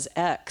account says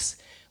X.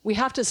 We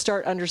have to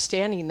start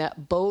understanding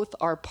that both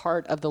are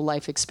part of the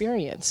life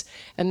experience.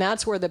 And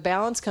that's where the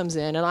balance comes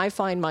in. And I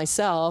find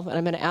myself, and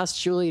I'm going to ask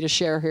Julie to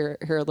share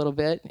here a little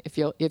bit, if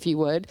you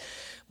would.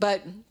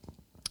 But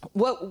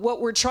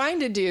what we're trying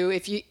to do,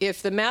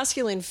 if the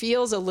masculine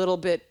feels a little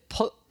bit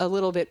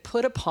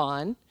put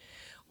upon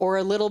or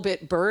a little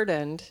bit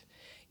burdened,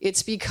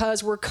 it's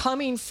because we're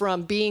coming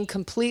from being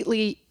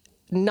completely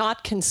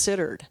not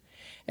considered.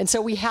 And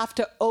so we have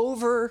to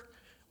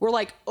we're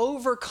like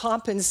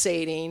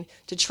overcompensating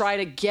to try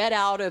to get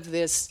out of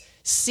this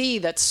sea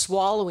that's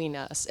swallowing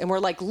us. And we're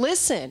like,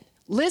 listen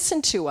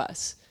to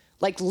us.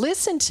 Like,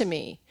 listen to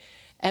me.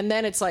 And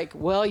then it's like,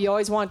 well, you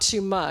always want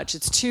too much.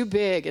 It's too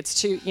big. It's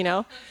too,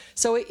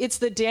 So it's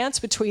the dance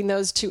between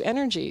those two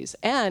energies.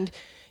 And,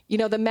 You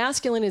know, the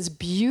masculine is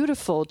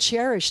beautiful,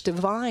 cherished,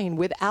 divine.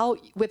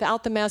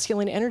 Without the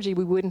masculine energy,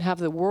 we wouldn't have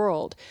the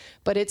world.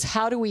 But it's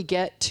how do we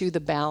get to the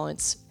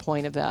balance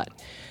point of that?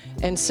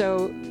 And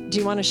so, do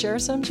you want to share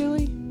some,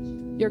 Julie?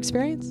 Your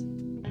experience?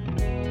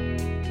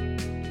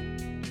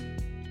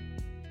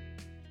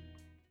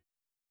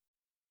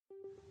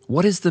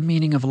 What is the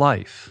meaning of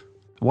life?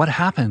 What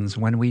happens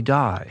when we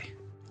die?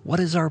 What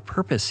is our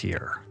purpose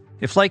here?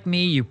 If, like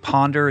me, you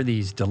ponder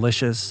these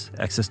delicious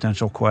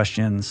existential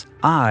questions,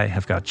 I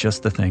have got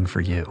just the thing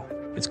for you.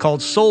 It's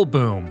called Soul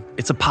Boom.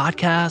 It's a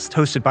podcast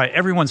hosted by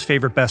everyone's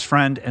favorite best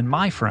friend and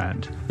my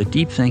friend, the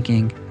deep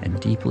thinking and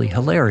deeply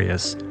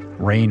hilarious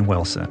Rainn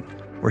Wilson,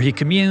 where he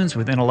communes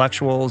with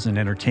intellectuals and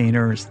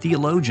entertainers,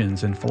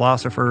 theologians and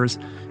philosophers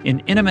in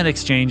intimate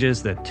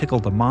exchanges that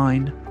tickle the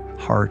mind,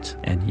 heart,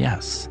 and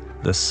yes,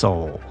 the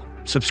soul.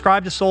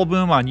 Subscribe to Soul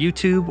Boom on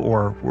YouTube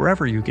or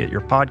wherever you get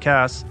your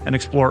podcasts, and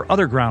explore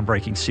other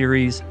groundbreaking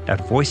series at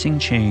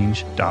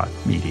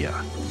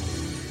voicingchange.media.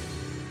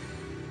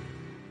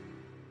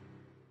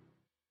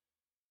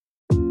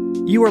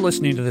 You are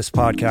listening to this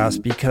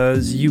podcast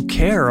because you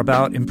care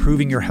about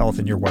improving your health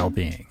and your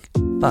well-being.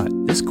 But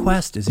this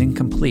quest is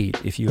incomplete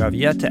if you have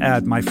yet to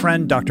add my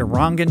friend Dr.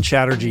 Rangan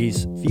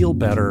Chatterjee's Feel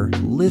Better,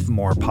 Live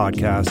More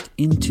podcast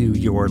into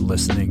your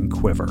listening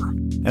quiver.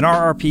 An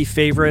RRP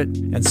favorite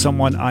and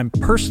someone I'm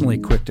personally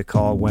quick to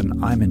call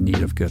when I'm in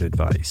need of good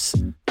advice.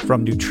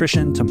 From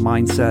nutrition to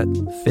mindset,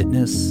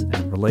 fitness,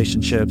 and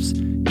relationships,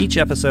 each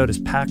episode is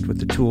packed with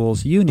the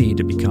tools you need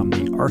to become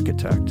the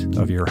architect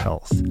of your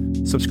health.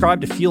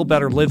 Subscribe to Feel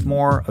Better, Live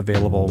More,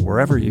 available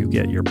wherever you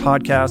get your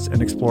podcasts,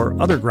 and explore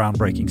other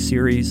groundbreaking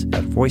series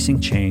at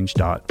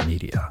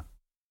voicingchange.media.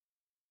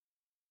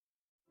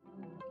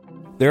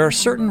 There are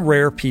certain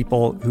rare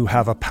people who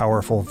have a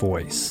powerful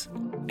voice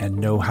and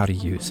know how to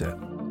use it.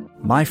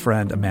 My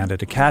friend Amanda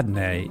de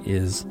Cadenet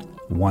is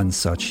one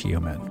such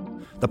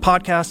human. The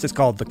podcast is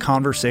called The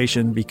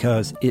Conversation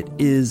because it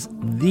is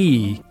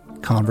the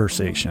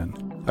conversation,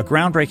 a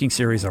groundbreaking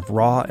series of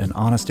raw and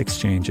honest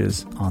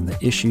exchanges on the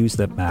issues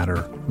that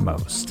matter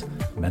most: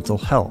 mental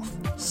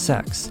health,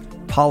 sex,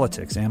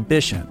 politics,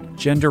 ambition,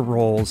 gender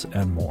roles,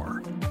 and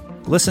more.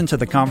 Listen to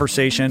The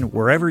Conversation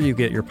wherever you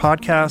get your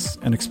podcasts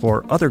and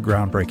explore other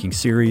groundbreaking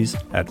series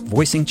at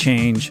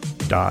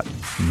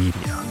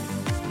voicingchange.media.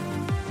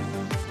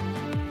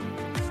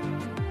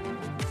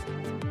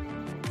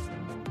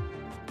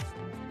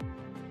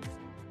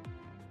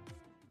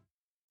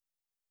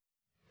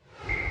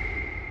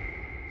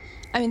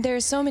 I mean, there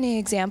are so many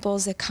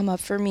examples that come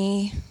up for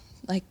me,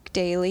 like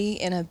daily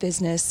in a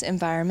business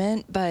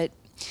environment, but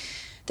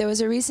there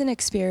was a recent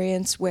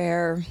experience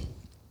where,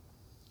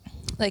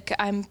 like,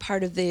 I'm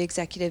part of the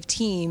executive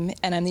team,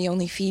 and I'm the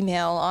only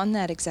female on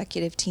that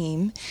executive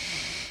team,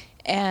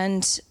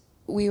 and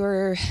we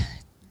were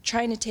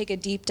trying to take a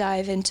deep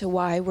dive into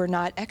why we're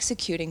not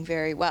executing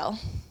very well.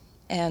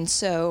 And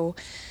so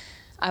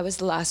I was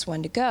the last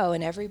one to go,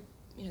 and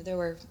there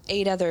were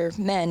 8 other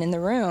men in the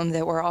room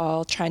that were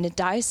all trying to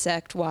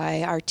dissect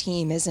why our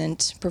team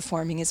isn't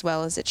performing as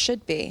well as it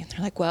should be. They're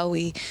like, well,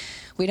 we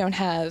don't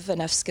have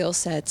enough skill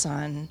sets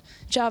on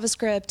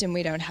JavaScript, and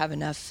we don't have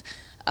enough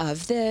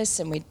of this,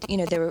 and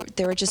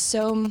they were just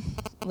so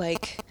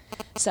like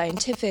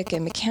scientific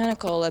and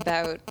mechanical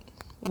about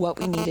what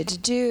we needed to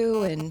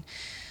do,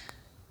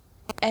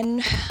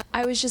 and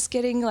I was just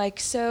getting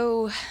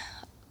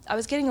I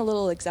was getting a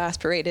little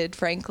exasperated,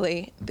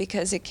 frankly,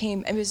 because it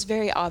was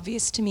very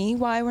obvious to me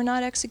why we're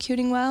not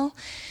executing well.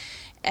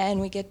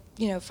 And we get,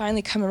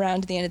 finally come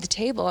around to the end of the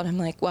table, and I'm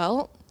like,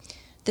 well,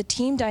 the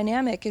team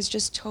dynamic is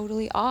just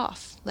totally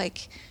off.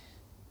 Like,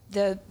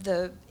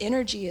 the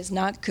energy is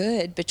not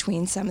good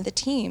between some of the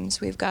teams.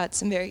 We've got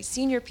some very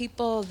senior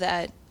people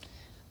that,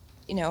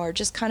 are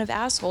just kind of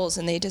assholes,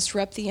 and they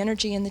disrupt the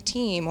energy in the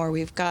team. Or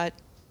we've got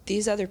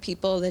these other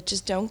people that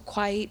just don't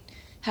quite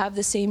have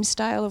the same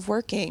style of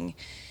working.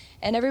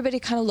 And everybody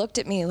kind of looked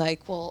at me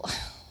like, well,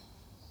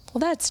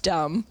 that's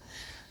dumb.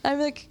 I'm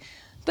like,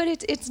 but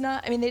it's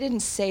not. I mean, they didn't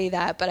say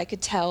that, but I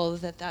could tell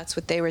that that's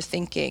what they were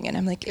thinking. And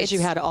I'm like, because you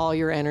had all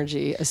your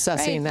energy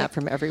assessing that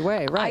from every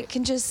way, right? I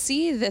can just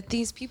see that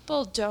these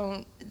people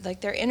don't,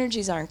 like, their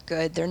energies aren't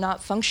good. They're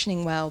not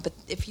functioning well. But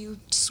if you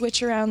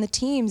switch around the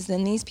teams,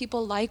 then these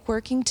people like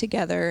working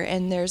together,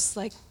 and there's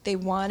they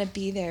want to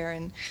be there.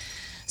 And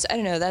so I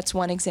don't know. That's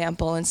one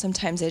example. And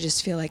sometimes I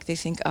just feel like they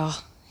think,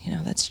 oh,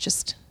 that's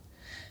just.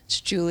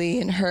 Julie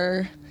and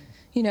her,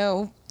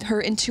 her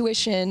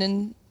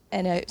intuition,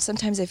 and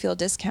sometimes I feel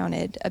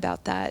discounted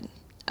about that.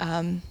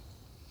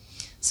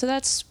 So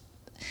that's,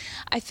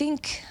 I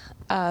think,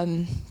 a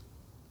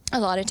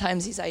lot of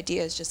times these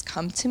ideas just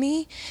come to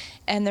me,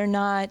 and they're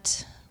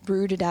not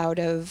rooted out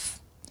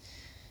of,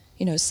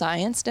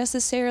 science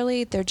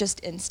necessarily. They're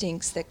just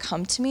instincts that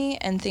come to me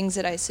and things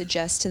that I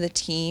suggest to the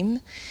team,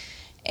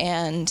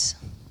 and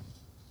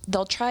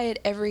they'll try it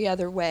every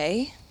other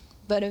way.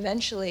 But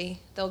eventually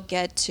they'll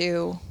get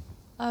to,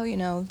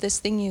 this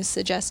thing you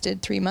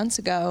suggested 3 months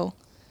ago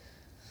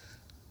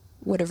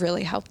would have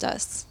really helped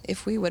us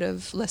if we would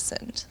have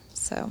listened.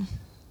 So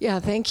Yeah,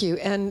 thank you.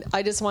 And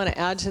I just want to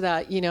add to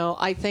that,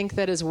 I think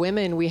that as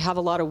women, we have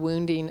a lot of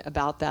wounding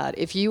about that.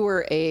 If you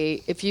were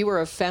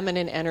a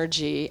feminine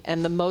energy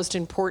and the most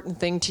important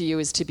thing to you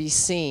is to be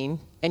seen,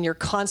 and you're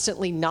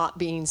constantly not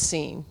being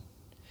seen,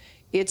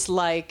 it's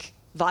like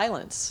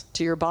violence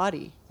to your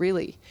body,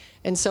 really.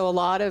 And so a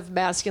lot of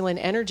masculine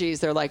energies,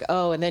 they're like,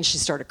 oh, and then she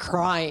started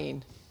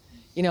crying.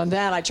 And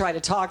then I tried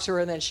to talk to her,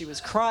 and then she was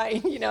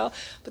crying,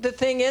 But the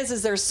thing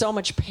is there's so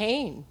much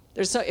pain.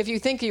 If you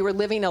think you were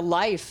living a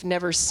life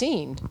never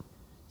seen,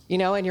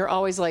 and you're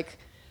always like,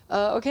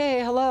 okay,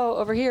 hello,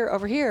 over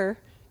here.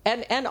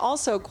 And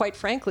also, quite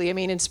frankly,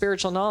 in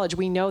spiritual knowledge,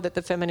 we know that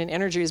the feminine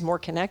energy is more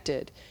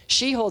connected.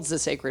 She holds the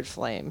sacred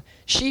flame.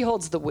 She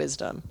holds the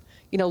wisdom.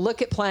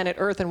 Look at planet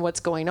Earth and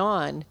what's going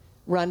on,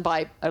 run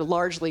by a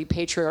largely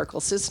patriarchal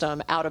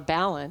system, out of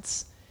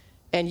balance.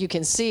 And you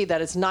can see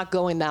that it's not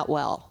going that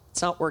well.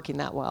 It's not working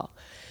that well.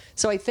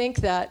 So I think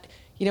that,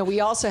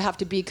 we also have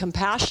to be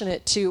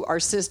compassionate to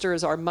our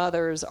sisters, our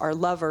mothers, our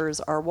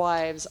lovers, our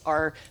wives,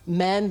 our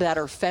men that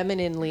are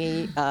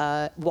femininely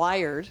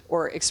wired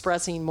or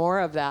expressing more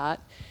of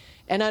that,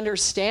 and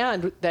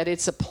understand that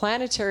it's a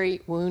planetary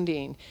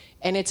wounding,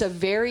 and it's a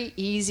very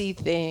easy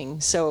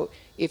thing. So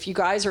if you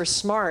guys are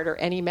smart, or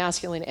any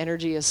masculine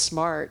energy is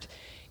smart,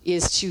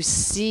 is to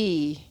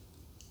see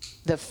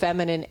the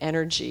feminine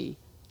energy.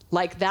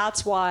 Like,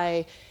 that's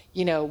why,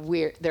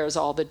 there's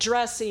all the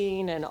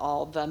dressing and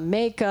all the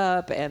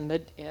makeup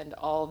and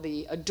all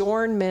the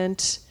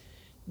adornment.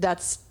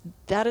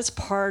 That is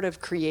part of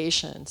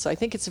creation. So I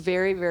think it's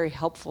very, very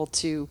helpful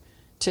to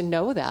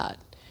know that.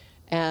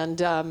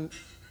 And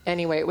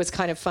anyway, it was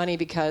kind of funny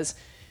because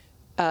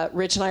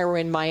Rich and I were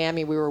in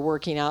Miami. We were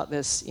working out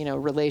this,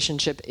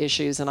 relationship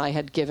issues, and I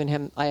have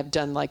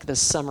done like this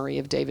summary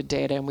of David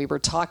Deida, and we were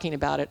talking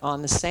about it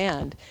on the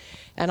sand.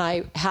 And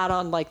I had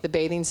on like the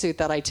bathing suit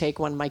that I take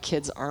when my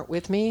kids aren't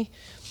with me.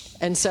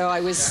 And so I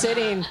was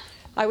sitting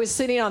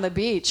on the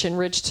beach, and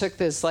Rich took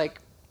this like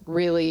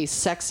really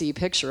sexy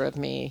picture of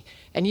me.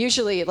 And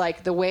usually,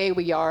 like, the way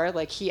we are,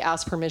 like, he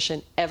asks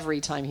permission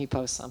every time he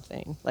posts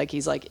something. Like,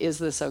 he's like, is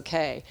this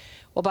okay?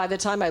 Well, by the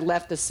time I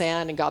left the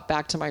sand and got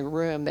back to my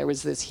room,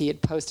 he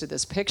had posted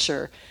this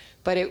picture,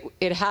 but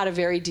it had a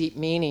very deep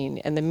meaning.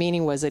 And the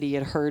meaning was that he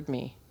had heard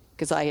me,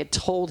 because I had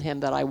told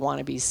him that I want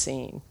to be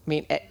seen.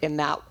 In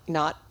that,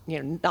 not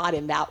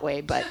in that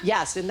way, but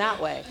yes, in that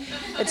way.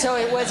 And so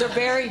it was a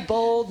very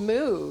bold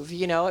move.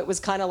 It was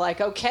kind of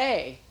like,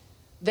 okay,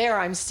 there,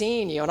 I'm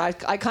seeing you. And I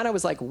kind of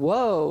was like,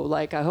 whoa,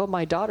 like, I hope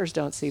my daughters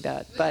don't see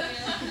that. But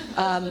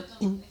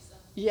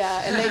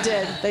yeah, and they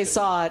did. They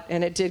saw it,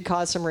 and it did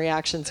cause some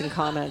reactions and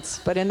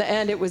comments. But in the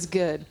end, it was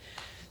good.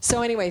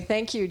 So anyway,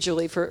 thank you,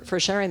 Julie, for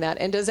sharing that.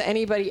 And does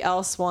anybody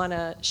else want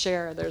to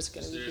share? There's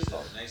going to be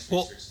people. A nice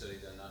research study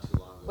done not too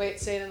long ago. Wait,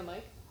 say it in the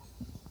mic.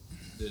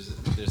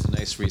 There's a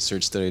nice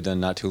research study done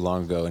not too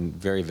long ago, and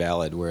very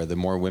valid, where the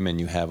more women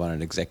you have on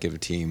an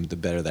executive team, the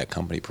better that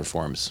company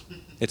performs.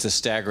 It's a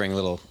staggering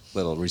little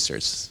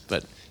research,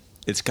 but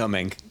it's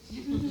coming.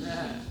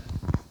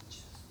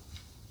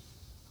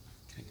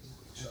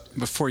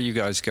 Before you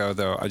guys go,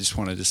 though, I just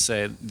wanted to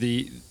say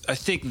I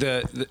think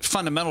the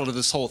fundamental to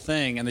this whole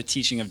thing and the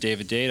teaching of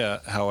David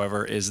Deida,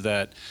 however, is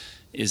that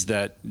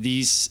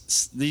this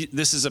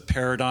is a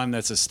paradigm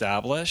that's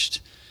established.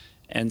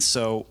 And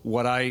so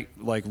what I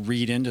like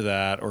read into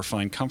that or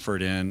find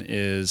comfort in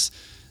is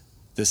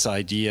this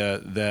idea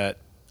that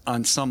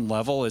on some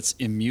level it's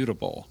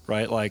immutable,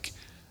 right? Like,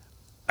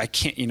 I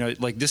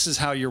can't, like, this is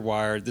how you're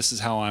wired, this is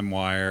how I'm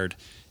wired.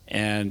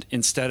 And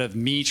instead of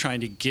me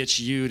trying to get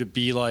you to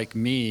be like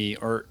me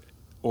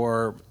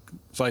or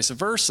vice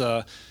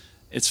versa,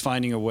 it's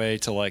finding a way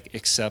to like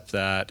accept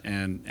that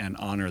and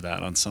honor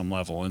that on some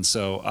level. And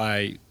so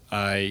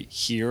I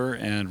hear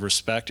and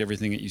respect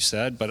everything that you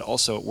said, but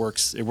also it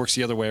works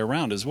the other way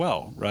around as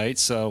well, right?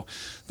 So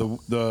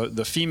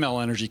the female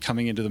energy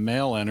coming into the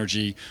male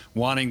energy,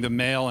 wanting the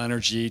male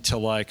energy to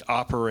like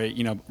operate,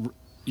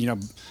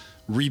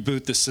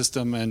 reboot the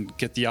system and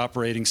get the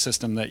operating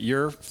system that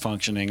you're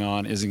functioning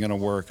on isn't going to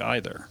work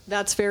either.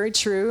 That's very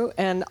true,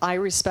 and I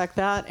respect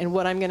that. And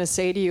what I'm going to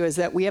say to you is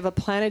that we have a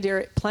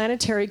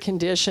planetary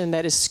condition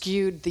that is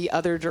skewed the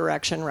other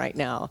direction right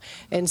now.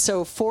 And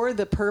so for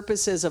the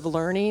purposes of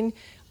learning,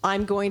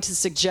 I'm going to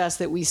suggest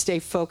that we stay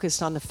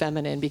focused on the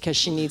feminine because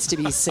she needs to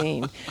be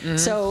seen. Mm-hmm.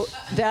 So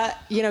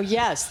that,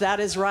 yes,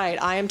 that is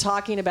right. I am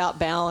talking about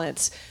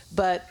balance,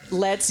 but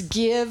let's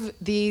give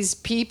these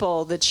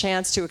people the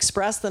chance to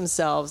express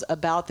themselves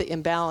about the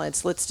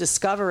imbalance. Let's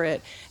discover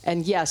it.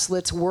 And yes,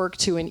 let's work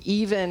to an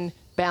even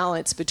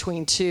balance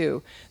between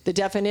two. The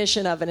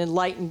definition of an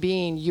enlightened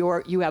being,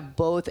 you have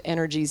both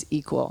energies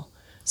equal.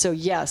 So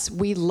yes,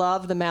 we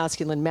love the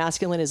masculine.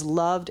 Masculine is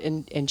loved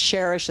and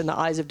cherished in the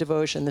eyes of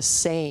devotion the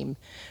same.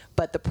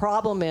 But the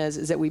problem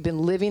is that we've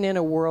been living in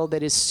a world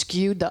that is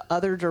skewed the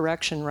other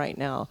direction right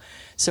now.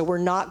 So we're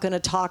not going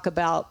to talk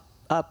about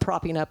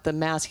propping up the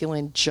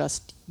masculine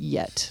just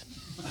yet.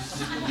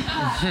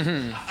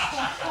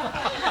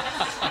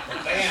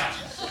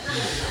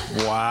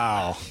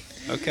 Wow.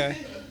 Okay.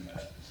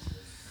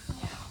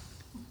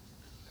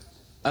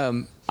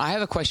 I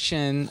have a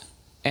question,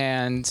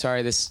 and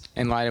sorry, this,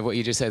 in light of what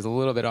you just said, is a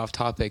little bit off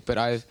topic, but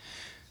I've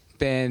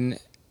been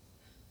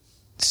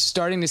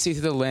starting to see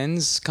through the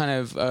lens kind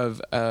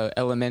of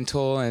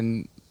elemental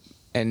and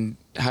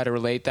how to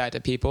relate that to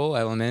people,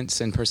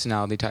 elements and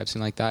personality types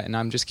and like that. And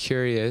I'm just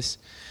curious,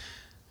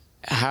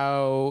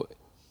 how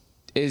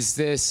is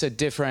this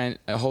a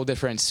whole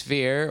different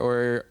sphere,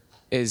 or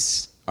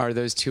are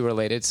those two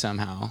related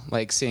somehow?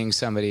 Like seeing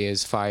somebody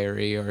as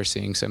fiery or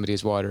seeing somebody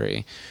as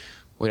watery,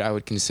 what I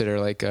would consider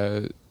like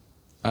a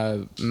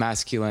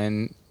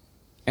masculine,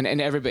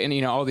 and everybody,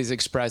 and all these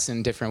express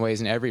in different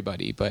ways in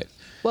everybody, but.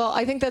 Well,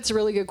 I think that's a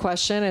really good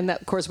question, and that,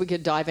 of course, we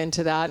could dive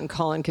into that, and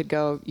Colin could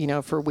go,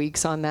 for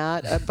weeks on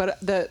that. But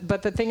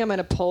the thing I'm going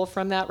to pull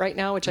from that right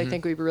now, which I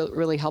think would be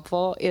really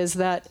helpful, is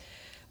that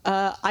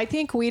I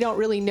think we don't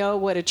really know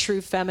what a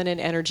true feminine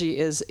energy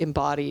is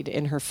embodied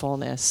in her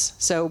fullness.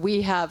 So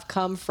we have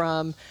come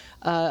from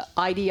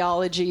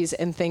ideologies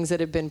and things that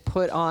have been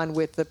put on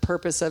with the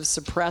purpose of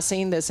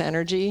suppressing this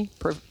energy,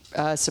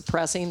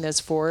 suppressing this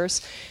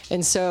force,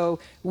 and so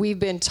we've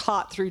been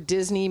taught through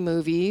Disney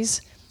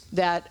movies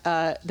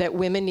that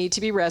women need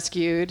to be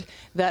rescued,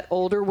 that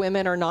older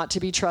women are not to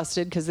be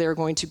trusted because they're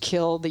going to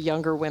kill the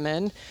younger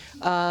women,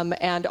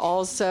 and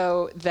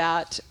also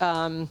that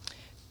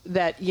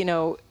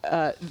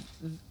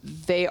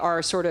they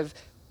are sort of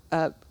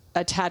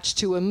attached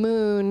to a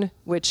moon,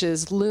 which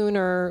is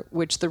lunar,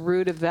 which the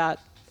root of that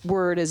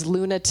word is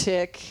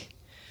lunatic.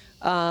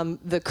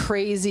 The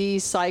crazy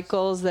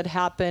cycles that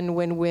happen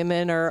when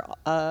women are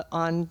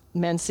on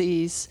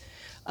menses.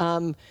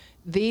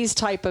 These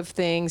type of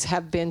things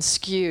have been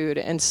skewed.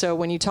 And so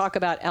when you talk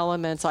about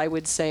elements, I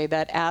would say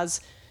that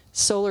as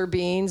solar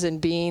beings and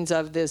beings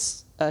of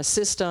this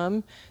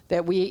system,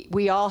 that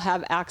we all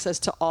have access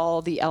to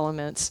all the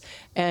elements.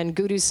 And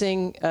Guru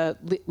Singh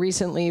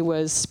recently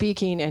was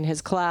speaking in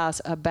his class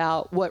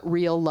about what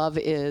real love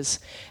is.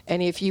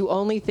 And if you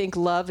only think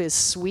love is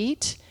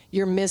sweet,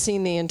 you're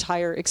missing the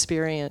entire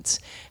experience.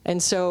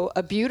 And so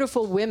a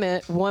beautiful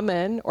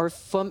woman or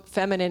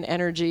feminine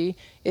energy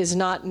is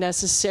not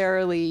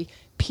necessarily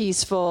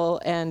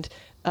peaceful and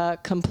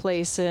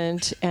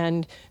complacent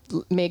and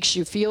makes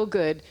you feel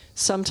good.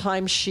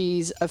 Sometimes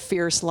she's a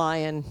fierce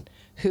lion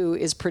who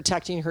is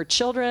protecting her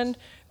children,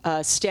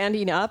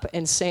 standing up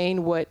and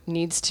saying what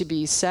needs to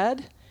be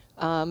said.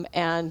 A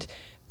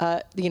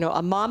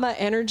mama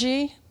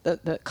energy,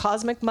 the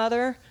cosmic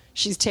mother,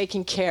 she's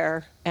taking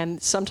care,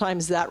 and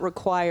sometimes that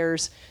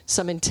requires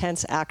some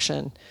intense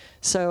action.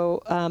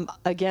 So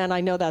again, I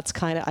know that's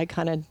I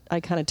kind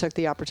of took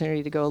the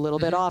opportunity to go a little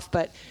bit off,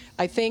 but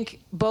I think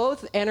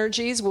both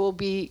energies will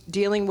be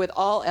dealing with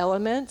all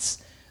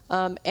elements.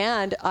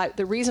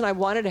 The reason I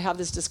wanted to have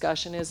this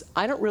discussion is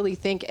I don't really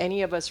think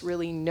any of us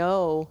really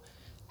know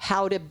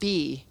how to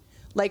be.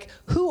 Like,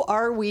 who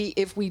are we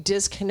if we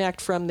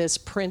disconnect from this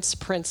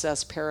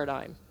prince-princess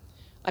paradigm?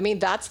 I mean,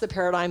 that's the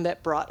paradigm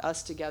that brought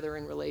us together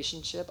in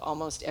relationship,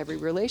 almost every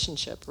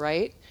relationship,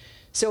 right?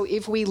 So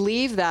if we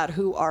leave that,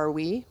 who are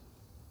we?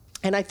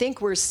 And I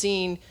think we're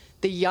seeing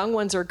the young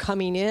ones are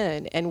coming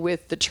in, and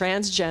with the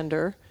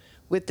transgender,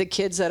 with the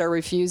kids that are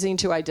refusing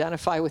to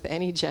identify with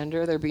any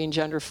gender, they're being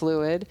gender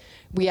fluid.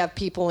 We have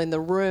people in the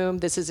room.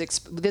 This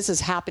is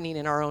happening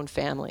in our own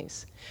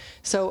families.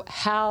 So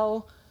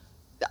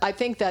I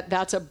think that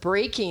that's a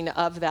breaking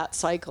of that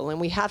cycle,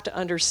 and we have to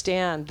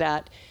understand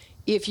that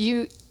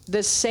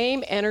the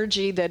same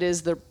energy that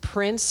is the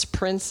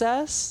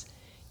prince-princess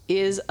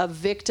is a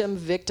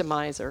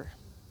victim-victimizer.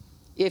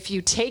 If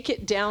you take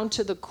it down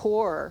to the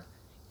core,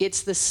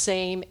 it's the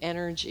same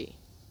energy.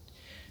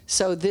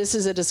 So this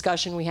is a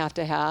discussion we have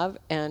to have,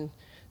 and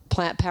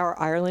Plant Power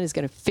Ireland is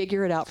going to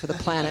figure it out for the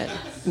planet.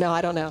 No,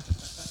 I don't know.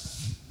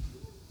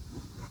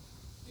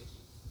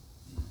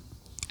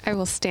 I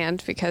will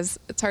stand because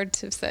it's hard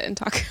to sit and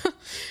talk.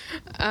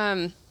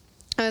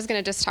 I was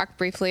going to just talk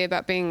briefly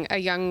about being a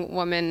young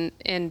woman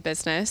in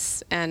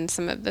business and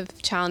some of the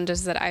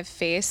challenges that I've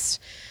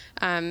faced.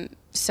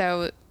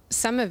 So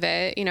some of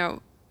it,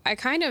 I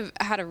kind of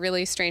had a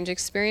really strange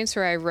experience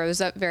where I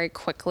rose up very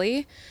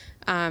quickly.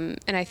 And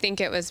I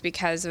think it was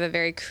because of a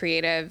very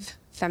creative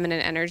feminine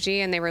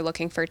energy, and they were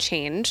looking for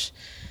change.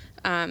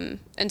 And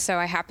so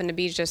I happened to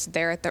be just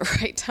there at the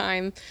right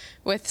time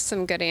with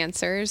some good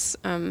answers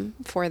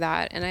for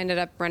that. And I ended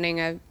up running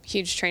a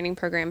huge training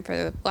program for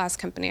the last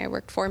company I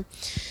worked for.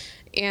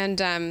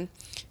 And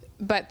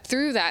but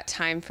through that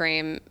time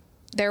frame,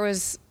 there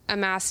was a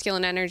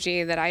masculine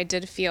energy that I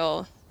did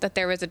feel that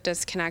there was a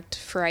disconnect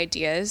for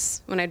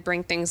ideas. When I'd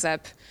bring things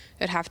up,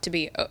 I'd have to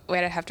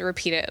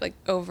repeat it like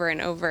over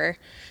and over.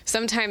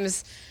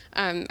 Sometimes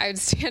I would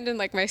stand in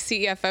like my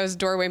CFO's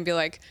doorway and be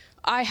like,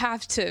 I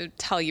have to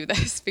tell you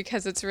this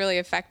because it's really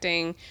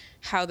affecting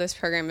how this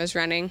program is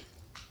running.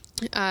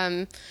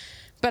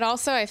 But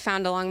also I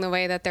found along the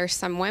way that there's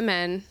some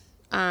women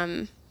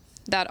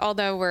that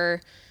although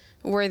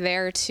we're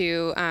there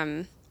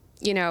to,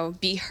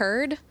 be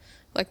heard,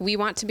 like we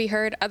want to be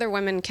heard, other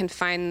women can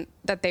find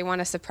that they want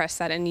to suppress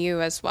that in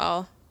you as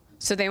well.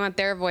 So they want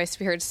their voice to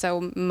be heard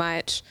so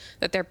much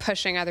that they're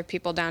pushing other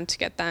people down to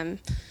get them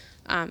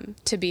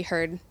to be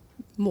heard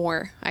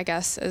more, I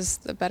guess is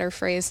the better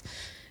phrase.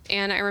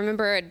 And I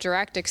remember a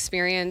direct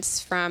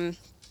experience I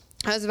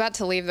was about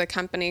to leave the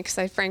company because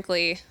I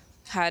frankly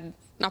had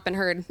not been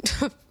heard,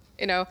 through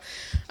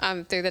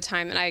the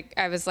time. And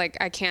I was like,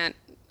 I can't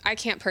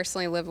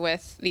personally live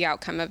with the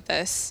outcome of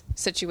this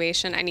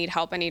situation. I need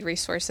help. I need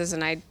resources.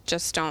 And I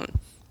just don't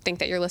think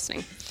that you're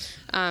listening.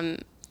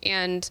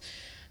 And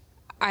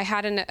I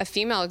had a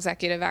female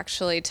executive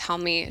actually tell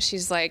me,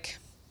 she's like,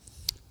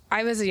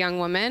 I was a young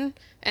woman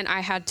and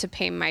I had to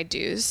pay my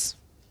dues.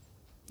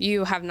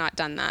 You have not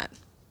done that.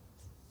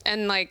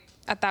 And like,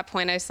 at that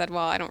point I said,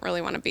 well, I don't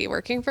really want to be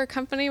working for a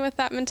company with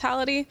that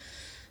mentality.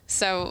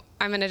 So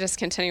I'm going to just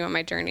continue on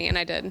my journey. And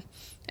I did.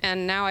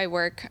 And now I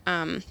work,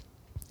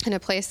 in a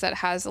place that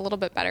has a little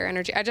bit better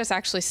energy. I just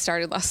actually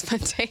started last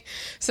Monday.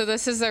 So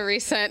this is a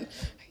recent,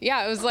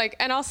 it was like,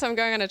 and also I'm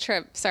going on a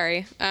trip,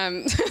 sorry.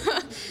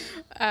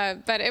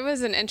 But it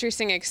was an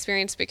interesting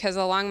experience because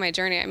along my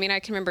journey, I mean,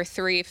 I can remember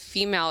 3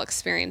 female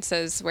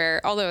experiences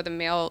where, although the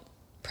male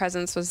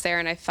presence was there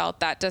and I felt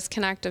that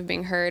disconnect of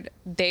being heard,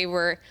 they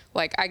were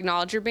like, I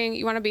acknowledge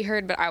you want to be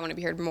heard, but I want to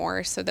be heard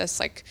more. So this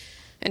like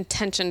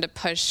intention to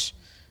push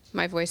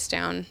my voice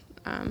down.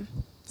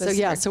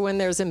 So when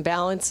there's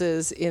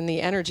imbalances in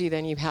the energy,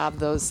 then you have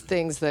those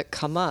things that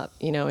come up,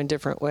 in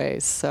different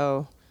ways.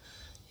 So,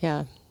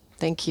 yeah,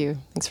 thank you.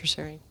 Thanks for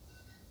sharing.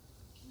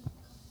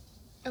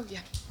 Oh, yeah.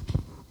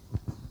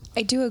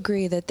 I do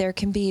agree that there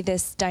can be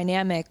this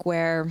dynamic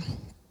where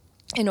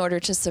in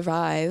order to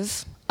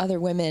survive, other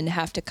women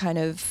have to kind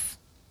of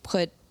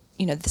put,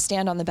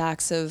 stand on the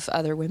backs of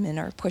other women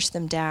or push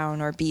them down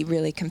or be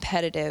really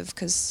competitive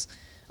because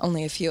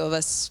only a few of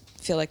us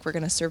feel like we're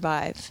going to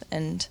survive.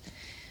 And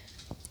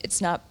it's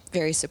not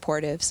very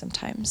supportive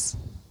sometimes.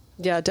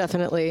 Yeah,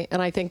 definitely.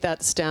 And I think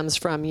that stems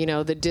from,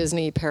 the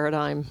Disney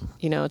paradigm.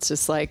 It's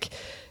just like,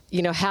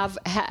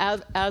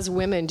 as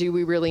women, do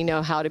we really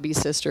know how to be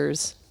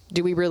sisters?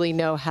 Do we really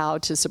know how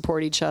to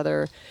support each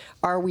other?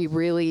 Are we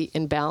really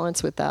in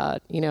balance with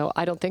that?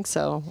 I don't think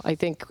so. I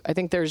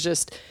think there's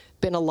just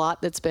been a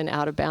lot that's been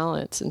out of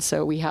balance. And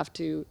so we have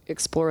to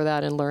explore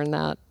that and learn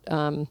that.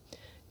 And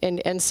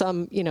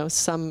some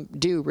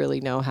do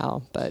really know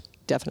how, but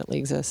definitely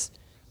exists.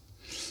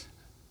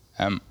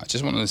 I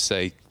just wanted to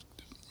say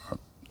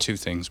 2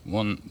 things.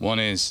 One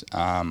is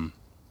how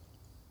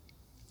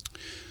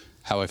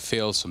I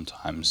feel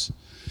sometimes.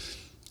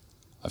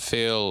 I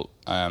feel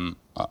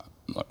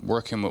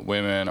working with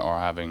women or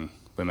having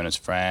women as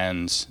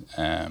friends,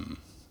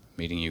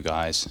 meeting you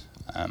guys.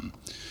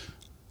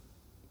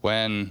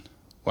 When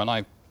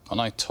I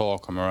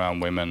talk, I'm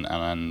around women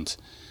and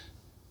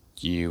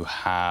you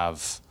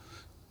have,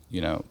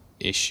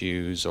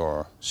 issues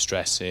or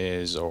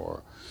stresses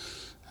or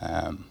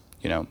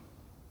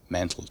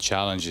mental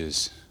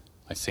challenges,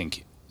 I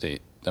think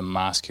the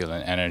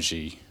masculine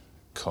energy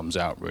comes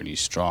out really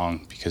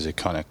strong because it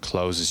kind of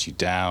closes you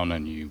down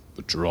and you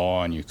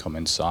withdraw and you come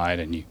inside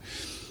and you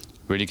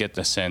really get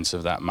the sense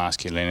of that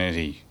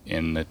masculinity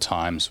in the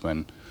times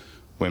when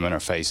women are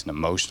facing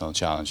emotional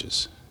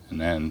challenges.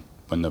 And then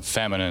when the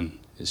feminine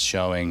is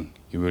showing,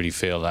 you really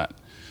feel that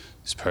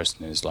this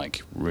person is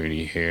like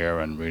really here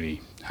and really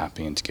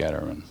happy and together,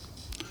 and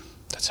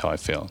that's how I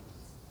feel.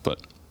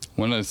 But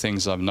one of the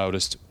things I've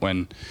noticed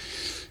when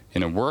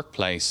in a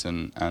workplace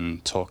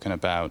and talking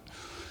about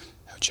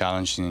how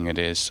challenging it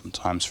is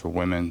sometimes for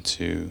women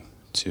to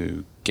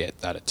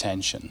get that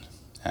attention.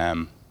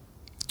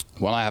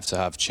 When I have to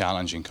have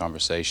challenging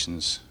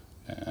conversations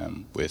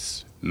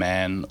with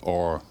men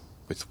or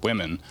with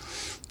women,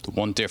 the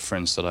one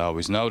difference that I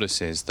always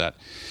notice is that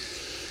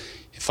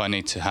if I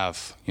need to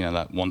have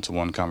that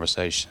one-to-one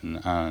conversation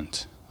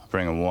and I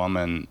bring a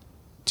woman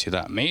to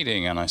that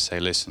meeting and I say,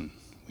 listen,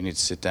 we need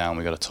to sit down,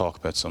 we got to talk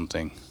about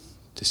something,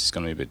 this is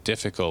going to be a bit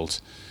difficult,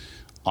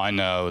 I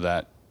know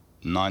that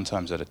 9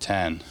 times out of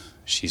 10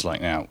 she's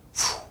like now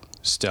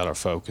stellar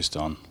focused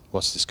on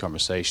what's this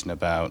conversation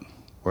about,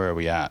 where are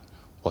we at,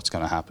 what's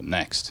going to happen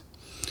next.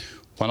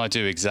 When I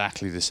do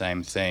exactly the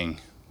same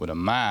thing with a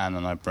man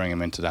and I bring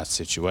him into that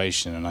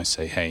situation and I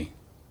say, hey,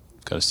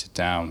 we've got to sit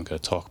down, we've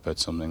got to talk about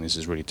something, this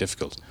is really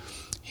difficult,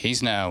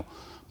 he's now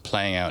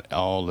playing out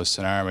all the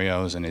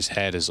scenarios and his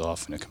head is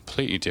off in a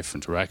completely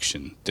different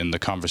direction than the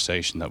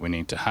conversation that we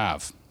need to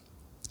have.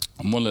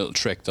 And one little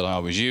trick that I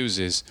always use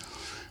is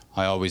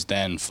I always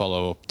then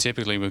follow up,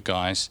 typically with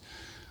guys,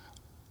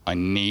 I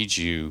need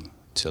you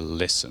to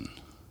listen.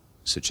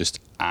 So just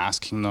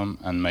asking them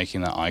and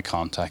making that eye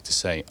contact to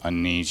say, I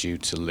need you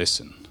to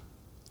listen.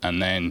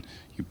 And then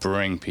you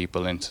bring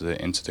people into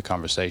the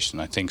conversation.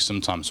 I think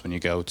sometimes when you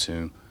go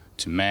to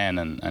men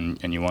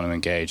and you want to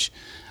engage,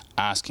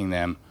 asking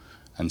them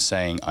and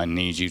saying, I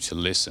need you to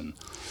listen.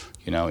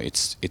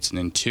 It's an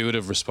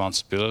intuitive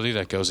responsibility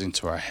that goes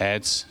into our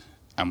heads,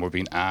 and we're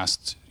being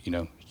asked,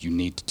 you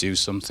need to do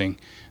something.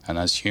 And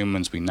as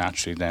humans, we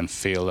naturally then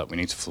feel that we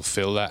need to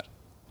fulfill that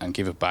and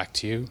give it back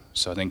to you.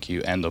 So I think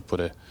you end up with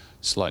a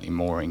slightly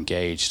more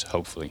engaged,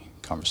 hopefully,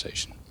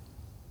 conversation.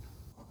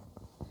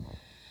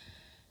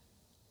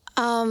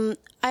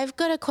 I've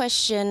got a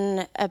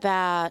question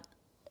about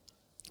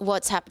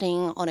what's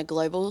happening on a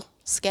global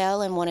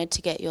scale and wanted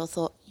to get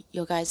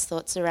your guys'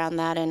 thoughts around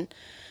that. And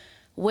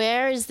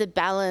where is the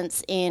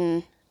balance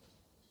in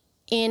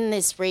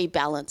this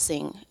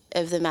rebalancing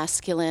of the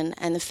masculine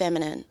and the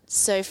feminine?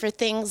 So for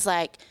things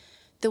like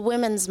the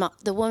Women's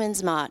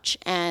March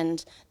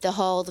and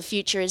the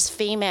future is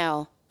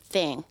female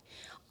thing,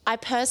 I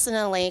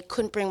personally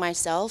couldn't bring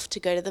myself to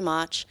go to the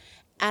march,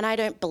 and I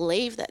don't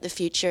believe that the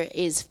future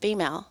is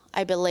female.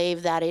 I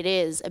believe that it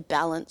is a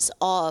balance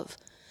of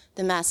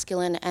the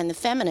masculine and the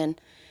feminine.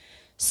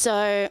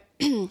 So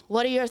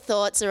what are your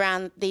thoughts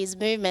around these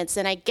movements?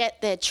 And I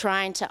get they're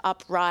trying to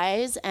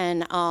uprise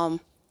and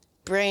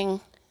bring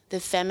the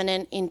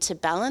feminine into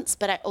balance,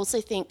 but I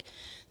also think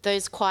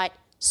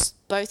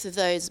both of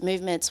those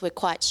movements were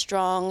quite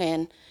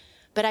strong,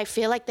 but I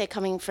feel like they're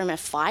coming from a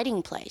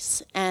fighting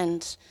place,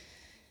 and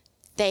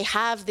they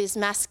have this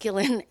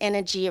masculine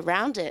energy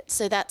around it.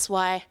 So that's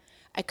why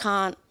I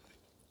can't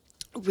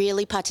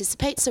really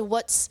participate. So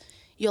what's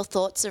your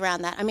thoughts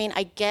around that? I mean,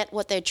 I get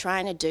what they're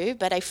trying to do,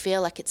 but I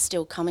feel like it's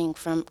still coming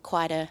from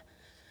quite a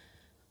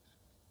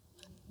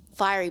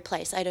fiery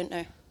place. I don't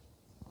know.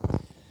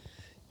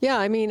 Yeah,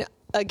 I mean,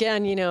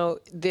 again,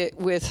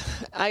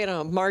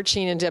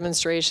 marching and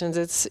demonstrations,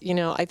 it's,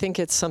 I think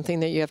it's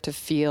something that you have to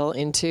feel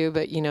into,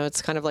 but,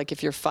 it's kind of like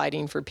if you're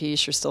fighting for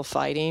peace, you're still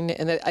fighting.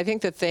 And I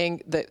think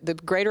the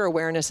greater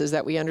awareness is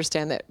that we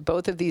understand that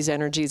both of these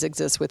energies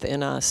exist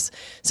within us.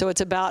 So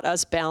it's about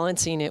us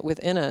balancing it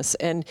within us.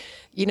 And,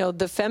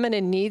 the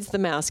feminine needs the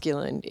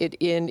masculine,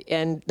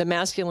 and the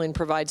masculine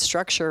provides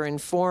structure and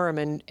form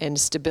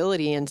and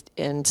stability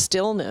and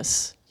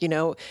stillness.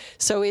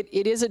 So it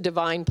is a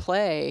divine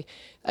play.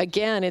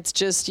 Again, it's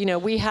just,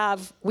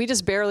 we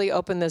just barely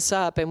open this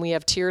up and we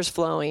have tears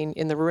flowing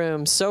in the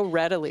room so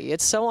readily.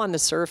 It's so on the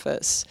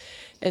surface.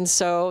 And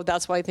so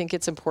that's why I think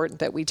it's important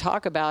that we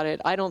talk about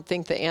it. I don't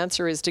think the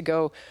answer is to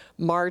go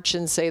march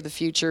and say the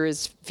future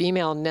is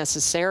female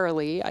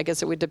necessarily. I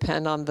guess it would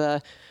depend on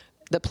the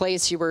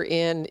place you were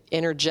in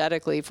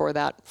energetically for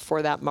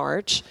that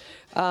march.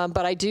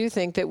 But I do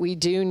think that we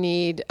do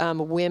need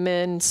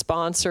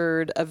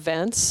women-sponsored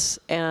events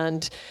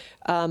and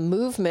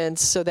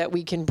movements so that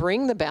we can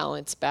bring the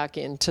balance back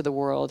into the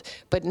world,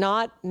 but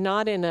not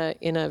in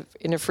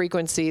a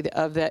frequency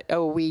of that.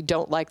 Oh, we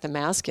don't like the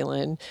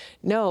masculine.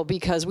 No,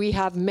 because we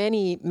have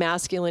many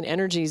masculine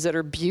energies that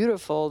are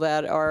beautiful,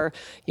 that are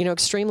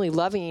extremely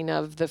loving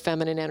of the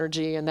feminine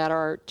energy, and that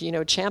are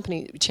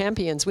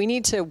champions. We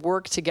need to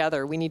work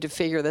together. We need to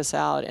figure this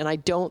out, and I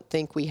don't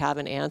think we have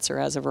an answer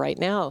as of right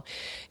now.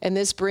 And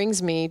this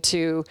brings me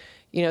to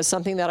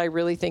something that I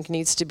really think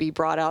needs to be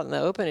brought out in the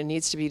open and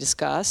needs to be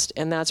discussed,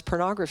 and that's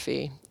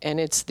pornography. And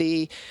it's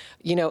the,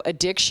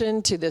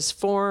 addiction to this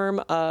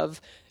form of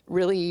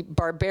really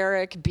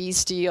barbaric,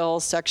 bestial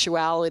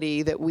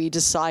sexuality that we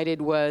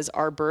decided was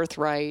our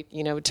birthright,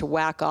 to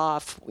whack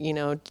off,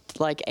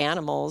 like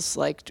animals,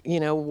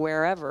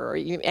 wherever.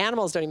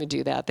 Animals don't even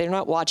do that. They're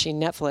not watching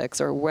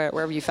Netflix or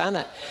wherever you found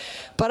that.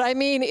 But I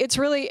mean, it's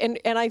really, and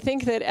I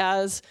think that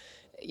as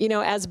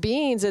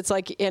beings, it's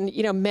like, and,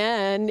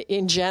 men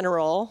in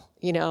general,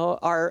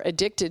 are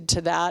addicted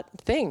to that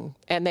thing,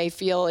 and they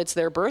feel it's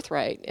their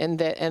birthright, and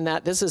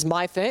that this is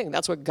my thing.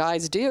 That's what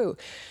guys do.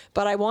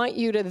 But I want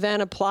you to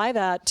then apply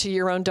that to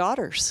your own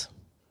daughters.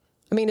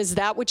 I mean, is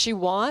that what you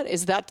want?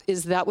 Is that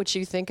what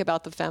you think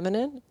about the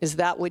feminine? Is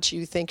that what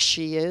you think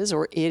she is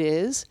or it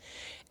is?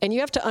 And you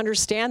have to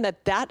understand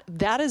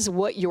that is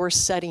what you're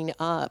setting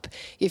up.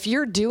 If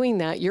you're doing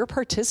that, you're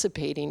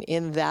participating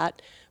in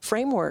that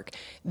framework.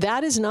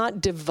 That is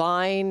not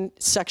divine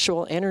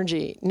sexual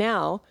energy.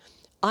 Now,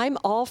 I'm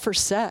all for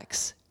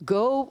sex.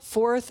 Go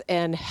forth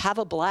and have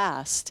a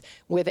blast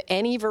with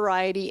any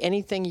variety,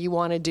 anything you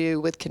want to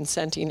do with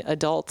consenting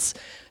adults.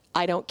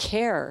 I don't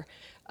care.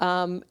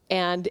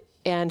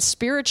 And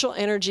spiritual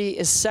energy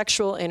is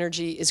sexual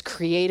energy, is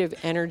creative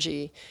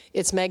energy.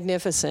 It's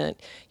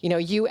magnificent.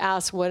 You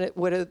ask what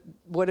are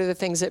the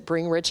things that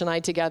bring Rich and I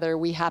together.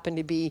 We happen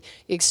to be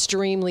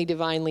extremely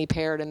divinely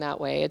paired in that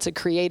way. It's a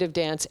creative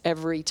dance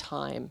every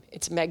time.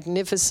 It's a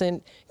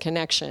magnificent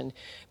connection.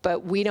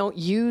 But we don't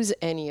use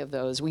any of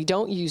those. We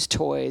don't use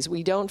toys.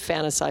 We don't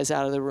fantasize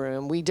out of the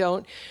room. We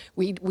don't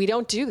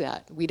do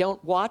that. We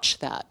don't watch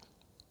that.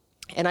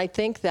 And I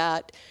think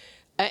that.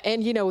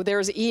 And,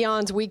 there's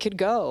eons we could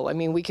go. I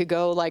mean, we could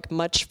go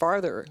much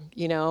farther,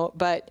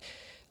 but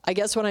I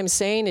guess what I'm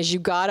saying is you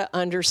got to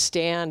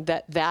understand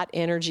that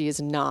energy is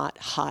not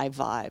high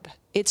vibe.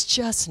 It's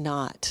just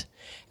not.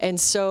 And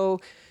so,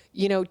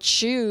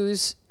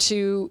 choose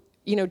to,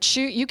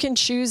 you can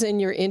choose in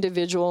your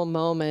individual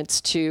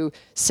moments to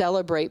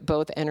celebrate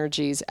both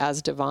energies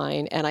as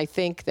divine. And I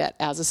think that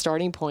as a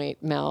starting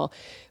point, Mel,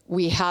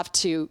 we have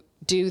to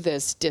do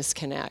this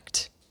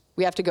disconnect.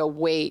 We have to go,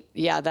 wait,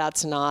 yeah,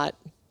 that's not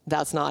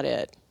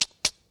it.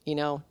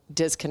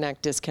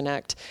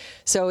 Disconnect.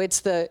 So it's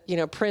the,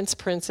 prince,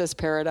 princess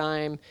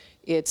paradigm.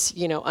 It's,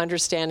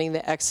 understanding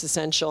the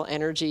existential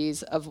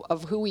energies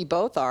of who we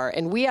both are.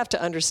 And we have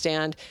to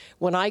understand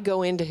when I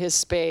go into his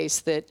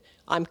space that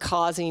I'm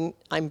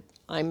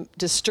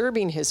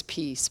disturbing his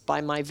peace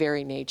by my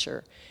very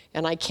nature.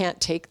 And I can't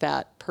take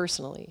that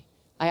personally.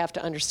 I have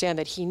to understand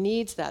that he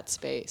needs that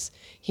space.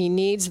 He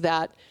needs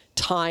that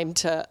time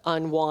to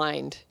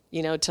unwind,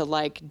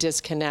 to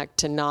disconnect,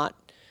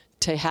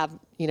 to have,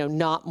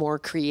 not more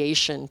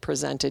creation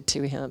presented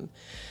to him.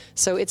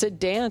 So it's a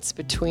dance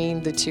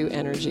between the two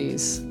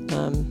energies.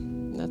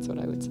 That's what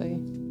I would say.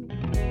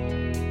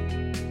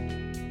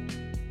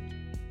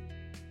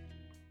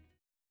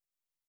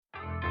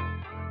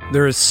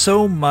 There is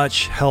so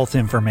much health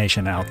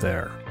information out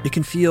there. It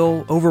can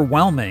feel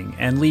overwhelming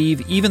and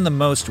leave even the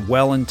most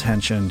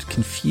well-intentioned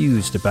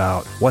confused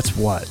about what's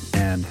what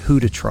and who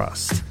to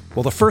trust.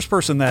 Well, the first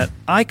person that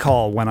I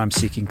call when I'm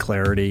seeking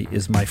clarity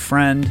is my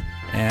friend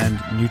and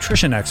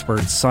nutrition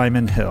expert,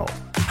 Simon Hill,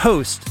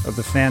 host of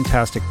the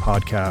fantastic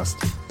podcast,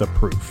 The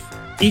Proof.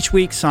 Each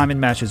week, Simon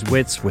matches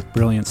wits with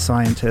brilliant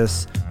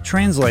scientists,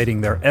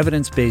 translating their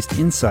evidence-based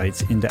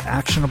insights into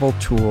actionable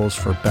tools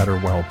for better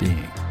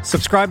well-being.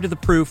 Subscribe to The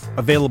Proof,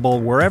 available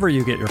wherever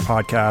you get your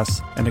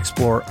podcasts, and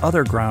explore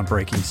other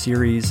groundbreaking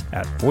series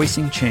at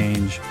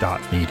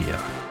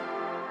voicingchange.media.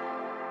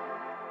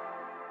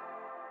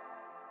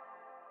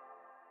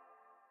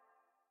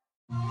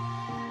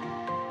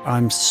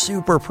 I'm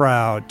super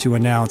proud to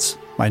announce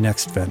my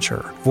next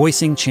venture,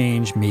 Voicing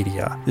Change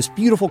Media. This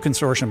beautiful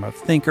consortium of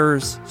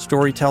thinkers,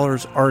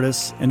 storytellers,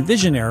 artists, and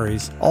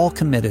visionaries, all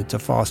committed to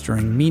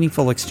fostering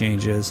meaningful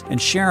exchanges and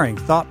sharing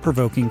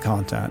thought-provoking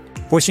content.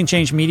 Voicing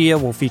Change Media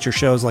will feature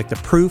shows like The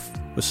Proof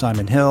with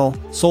Simon Hill,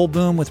 Soul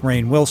Boom with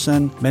Rainn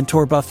Wilson,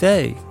 Mentor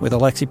Buffet with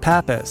Alexi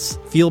Pappas,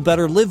 Feel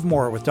Better, Live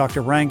More with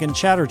Dr. Rangan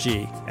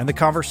Chatterjee, and The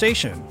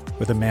Conversation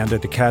with Amanda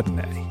de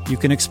Cadenet. You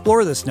can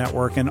explore this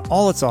network and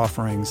all its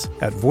offerings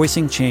at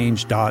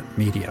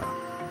voicingchange.media.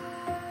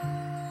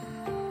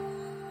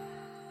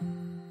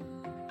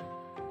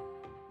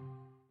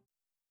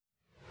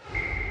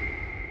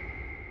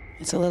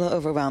 It's a little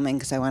overwhelming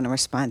because I want to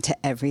respond to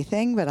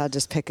everything, but I'll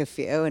just pick a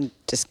few, and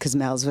just because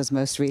Mel's was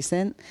most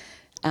recent.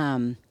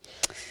 I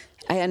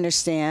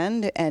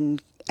understand, and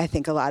I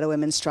think a lot of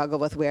women struggle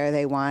with where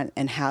they want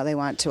and how they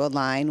want to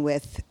align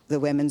with the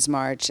Women's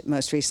March,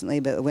 most recently,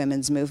 but the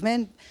women's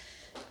movement.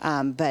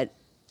 But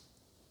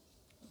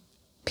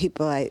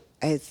people,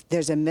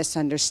 there's a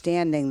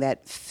misunderstanding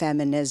that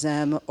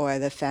feminism or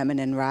the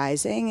feminine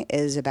rising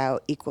is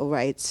about equal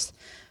rights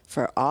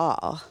for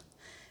all,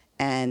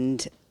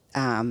 and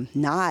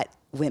not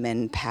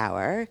women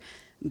power,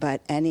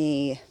 but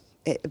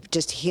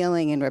just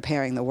healing and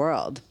repairing the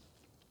world.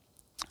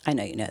 I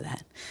know you know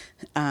that,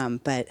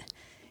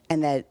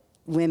 and that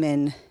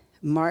women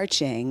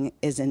marching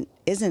isn't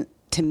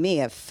to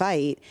me a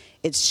fight.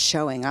 It's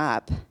showing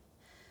up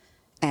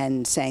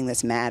and saying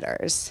this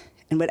matters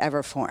in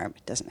whatever form.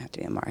 It doesn't have to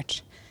be a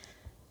march.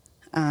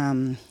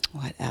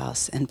 What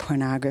else? And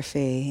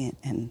pornography,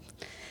 and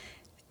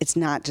it's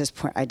not just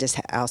I just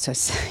also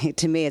say,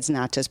 to me, it's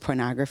not just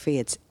pornography.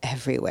 It's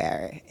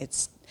everywhere.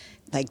 It's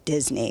like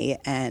Disney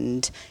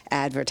and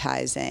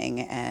advertising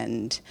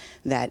and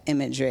that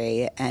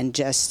imagery, and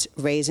just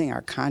raising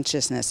our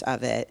consciousness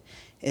of it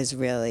is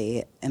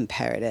really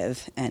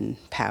imperative and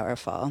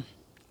powerful.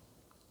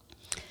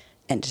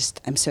 And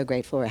just, I'm so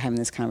grateful we're having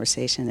this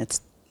conversation. It's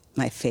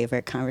my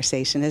favorite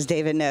conversation. As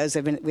David knows,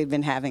 we've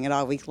been having it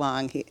all week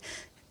long.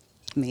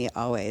 Me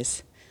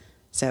always.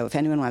 So if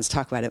anyone wants to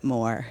talk about it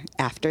more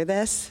after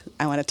this,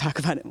 I want to talk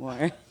about it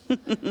more.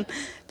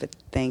 But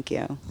thank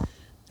you.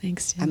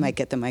 Thanks, Jen. I might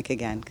get the mic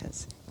again,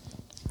 because.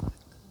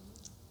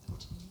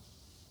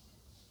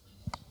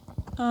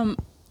 I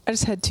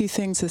just had two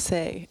things to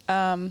say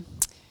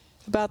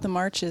about the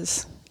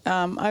marches.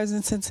 I was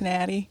in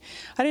Cincinnati.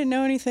 I didn't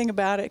know anything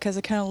about it because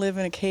I kind of live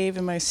in a cave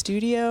in my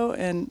studio,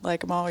 and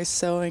like I'm always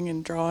sewing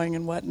and drawing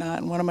and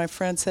whatnot. And one of my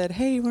friends said,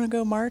 "Hey, you want to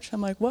go march?"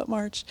 I'm like, "What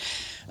march?"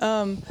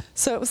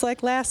 So it was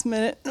like last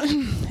minute.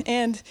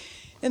 And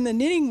in the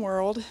knitting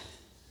world,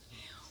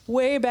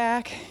 way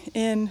back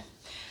in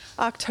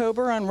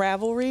October on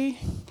Ravelry,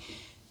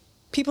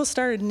 people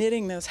started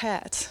knitting those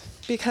hats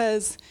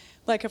because,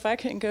 like, if I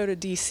couldn't go to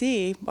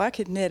DC, well, I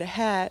could knit a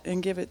hat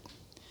and give it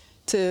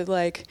to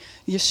like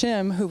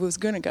Yashim, who was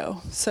going to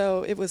go.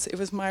 So it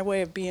was my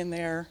way of being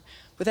there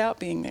without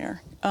being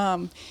there.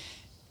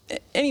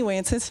 Anyway,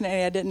 in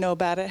Cincinnati, I didn't know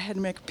about it. I had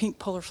to make a pink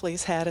polar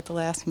fleece hat at the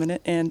last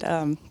minute,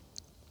 and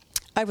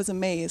I was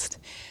amazed.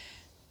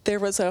 There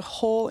was a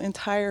whole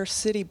entire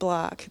city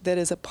block that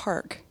is a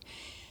park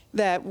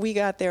that we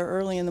got there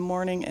early in the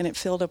morning, and it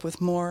filled up with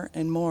more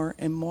and more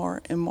and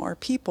more and more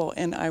people.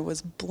 And I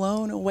was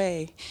blown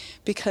away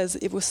because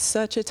it was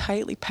such a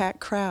tightly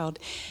packed crowd,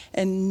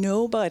 and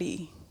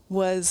nobody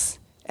was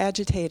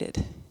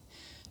agitated.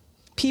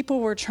 People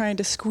were trying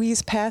to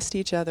squeeze past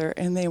each other,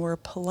 and they were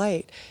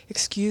polite.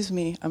 "Excuse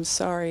me, I'm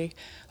sorry.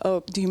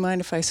 Oh, do you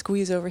mind if I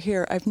squeeze over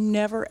here?" I've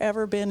never,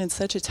 ever been in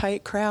such a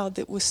tight crowd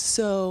that was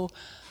so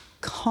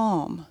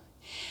calm.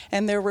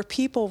 And there were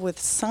people with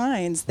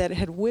signs that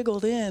had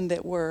wiggled in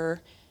that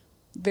were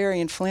very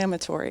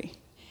inflammatory.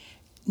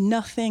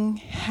 Nothing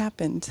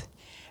happened.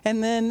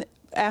 And then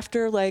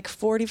after like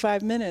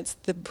 45 minutes,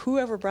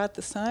 whoever brought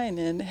the sign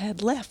in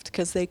had left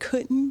because they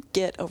couldn't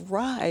get a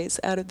rise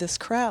out of this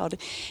crowd.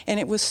 And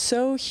it was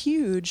so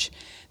huge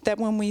that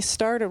when we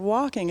started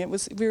walking,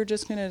 we were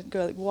just going to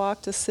go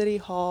walk to City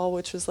Hall,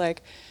 which was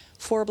like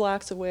 4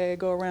 blocks away,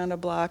 go around a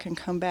block and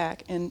come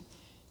back. And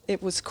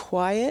it was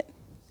quiet.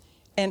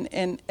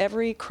 And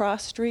every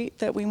cross street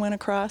that we went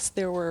across,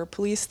 there were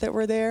police that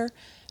were there.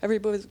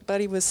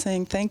 Everybody was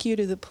saying thank you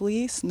to the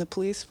police, and the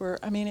police were,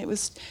 I mean, it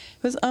was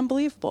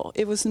unbelievable.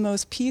 It was the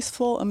most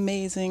peaceful,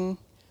 amazing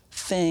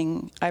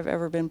thing I've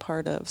ever been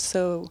part of.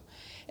 So,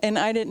 and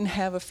I didn't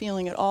have a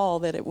feeling at all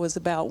that it was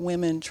about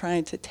women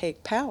trying to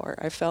take power.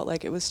 I felt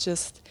like it was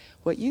just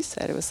what you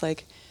said. It was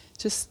like,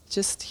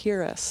 just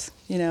hear us,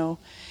 you know.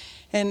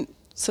 And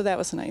so that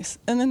was nice.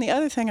 And then the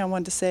other thing I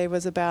wanted to say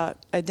was about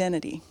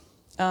identity.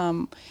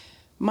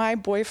 My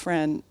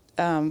boyfriend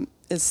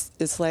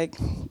is like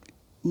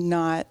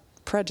not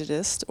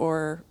prejudiced,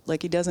 or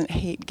like he doesn't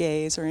hate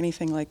gays or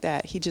anything like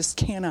that. He just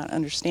cannot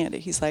understand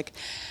it. He's like,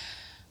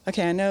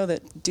 okay, I know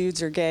that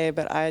dudes are gay,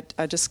 but I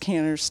just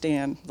can't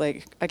understand.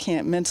 Like, I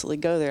can't mentally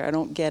go there. I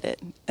don't get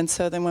it. And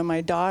so then when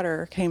my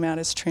daughter came out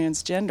as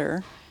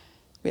transgender,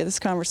 we had this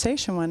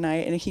conversation one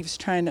night, and he was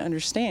trying to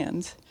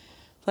understand,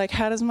 like,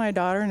 how does my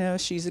daughter know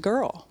she's a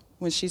girl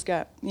when she's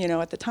got, you know,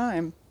 at the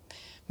time,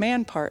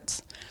 man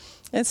parts?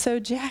 And so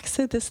Jack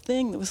said this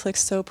thing that was like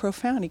so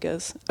profound. He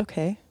goes,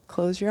 okay,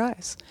 close your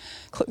eyes.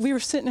 We were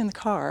sitting in the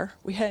car.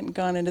 We hadn't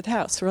gone into the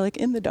house. So we're like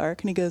in the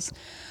dark. And he goes,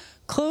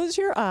 close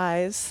your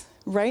eyes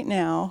right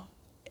now,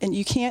 and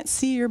you can't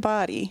see your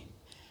body.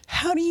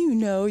 How do you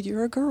know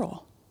you're a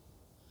girl?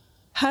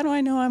 How do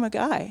I know I'm a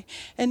guy?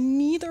 And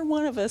neither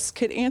one of us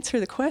could answer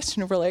the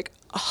question. We're like,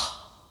 oh,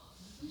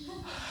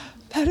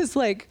 that is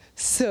like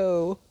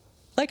so,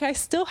 like I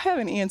still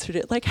haven't answered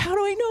it. Like, how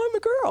do I know I'm a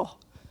girl?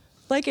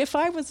 Like if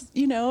I was,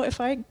 you know, if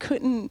I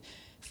couldn't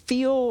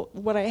feel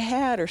what I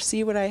had or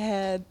see what I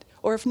had,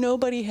 or if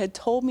nobody had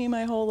told me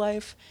my whole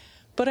life,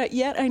 but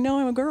yet I know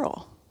I'm a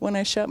girl when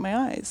I shut my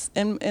eyes.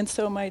 And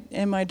so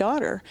my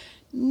daughter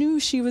knew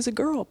she was a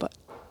girl, but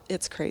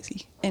it's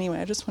crazy. Anyway,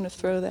 I just want to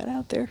throw that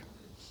out there.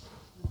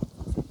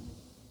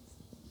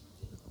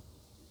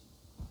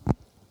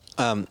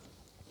 I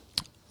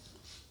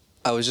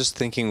was just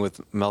thinking with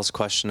Mel's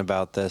question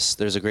about this.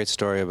 There's a great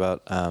story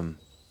about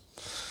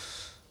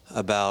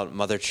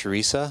Mother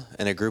Teresa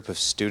and a group of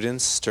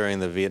students during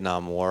the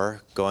Vietnam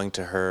War going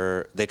to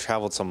her. They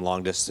traveled some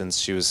long distance.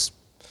 She was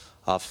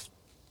off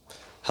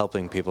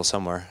helping people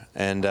somewhere.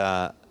 And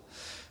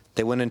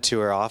they went into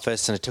her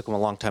office, and it took them a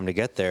long time to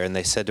get there. And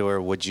they said to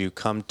her, would you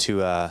come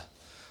to a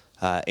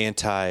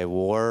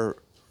anti-war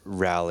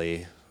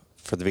rally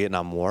for the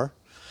Vietnam War?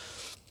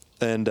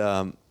 And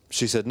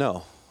she said,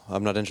 no,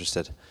 I'm not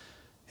interested.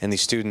 And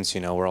these students,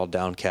 you know, were all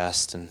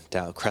downcast and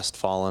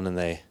crestfallen, and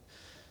they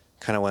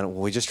kind of went,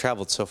 well, we just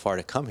traveled so far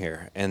to come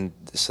here. And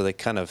so they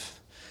kind of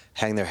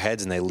hang their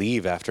heads and they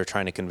leave after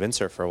trying to convince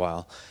her for a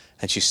while.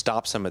 And she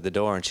stops them at the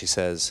door and she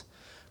says,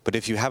 but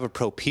if you have a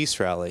pro-peace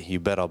rally, you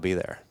bet I'll be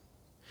there.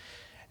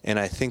 And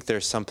I think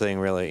there's something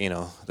really, you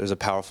know, there's a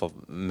powerful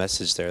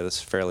message there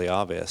that's fairly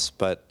obvious.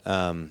 But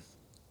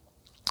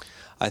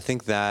I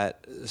think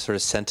that sort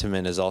of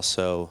sentiment is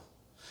also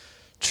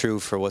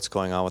true for what's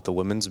going on with the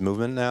women's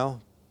movement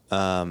now.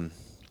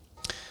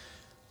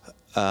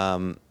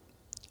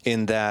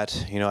 In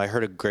that, you know, I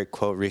heard a great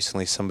quote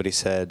recently. Somebody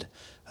said,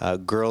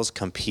 girls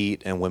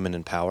compete and women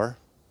empower.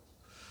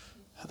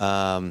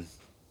 And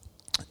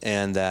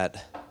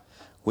that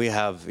we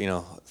have, you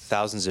know,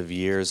 thousands of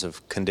years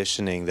of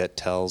conditioning that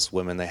tells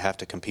women they have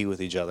to compete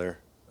with each other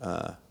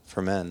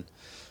for men.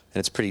 And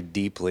it's pretty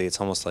deeply, it's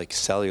almost like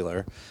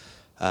cellular,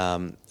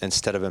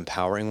 instead of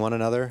empowering one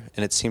another.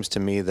 And it seems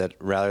to me that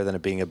rather than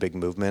it being a big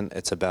movement,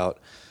 it's about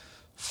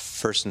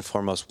first and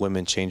foremost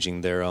women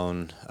changing their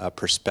own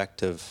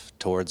perspective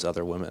towards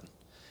other women.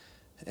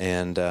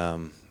 And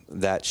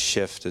that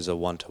shift is a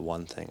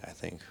one-to-one thing, I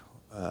think.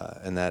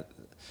 And that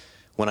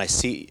when I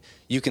see,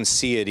 you can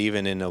see it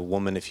even in a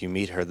woman if you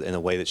meet her in the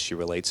way that she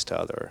relates to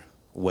other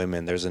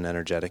women. There's an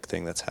energetic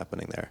thing that's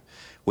happening there,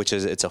 which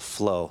is it's a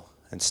flow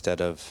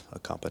instead of a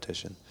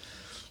competition.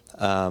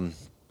 The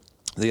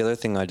other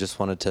thing I just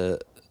wanted to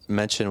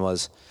mention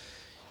was,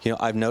 you know,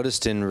 I've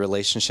noticed in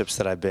relationships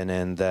that I've been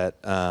in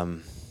that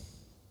that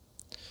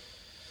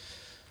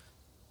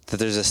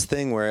there's this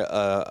thing where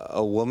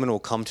a woman will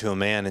come to a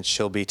man and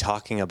she'll be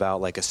talking about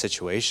like a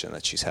situation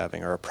that she's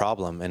having or a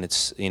problem, and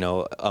it's, you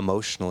know,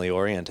 emotionally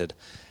oriented,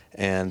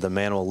 and the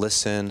man will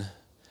listen,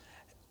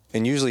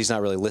 and usually he's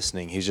not really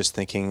listening. He's just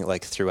thinking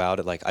like throughout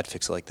it, like, I'd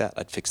fix it like that,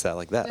 I'd fix that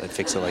like that, I'd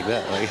fix it like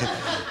that. Like,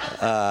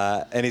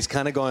 and he's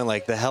kind of going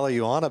like, the hell are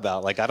you on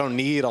about? Like, I don't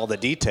need all the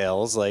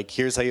details. Like,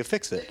 here's how you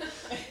fix it.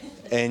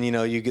 And, you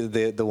know,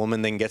 the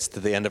woman then gets to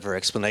the end of her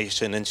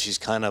explanation, and she's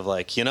kind of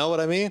like, you know what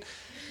I mean?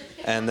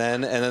 And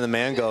then the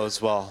man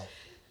goes, well,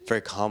 very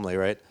calmly,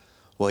 right?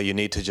 well, you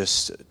need to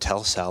just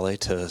tell Sally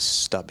to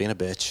stop being a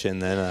bitch,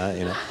 and then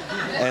you know,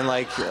 and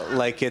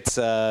like it's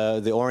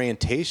the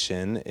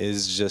orientation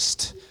is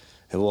just,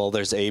 well,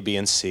 there's A, B,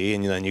 and C,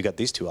 and then you got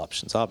these two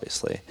options,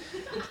 obviously,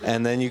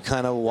 and then you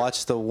kind of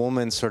watch the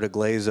woman sort of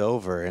glaze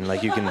over, and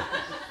like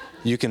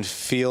you can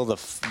feel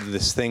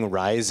this thing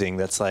rising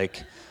that's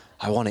like,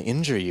 I want to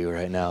injure you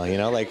right now, you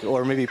know, like,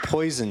 or maybe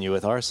poison you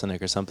with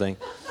arsenic or something.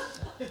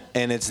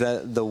 And it's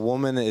that the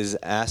woman is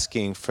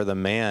asking for the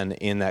man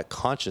in that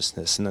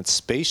consciousness and that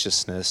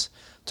spaciousness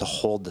to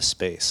hold the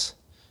space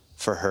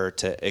for her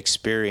to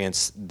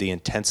experience the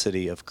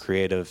intensity of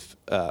creative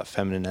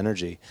feminine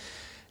energy.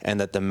 And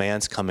that the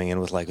man's coming in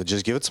with like,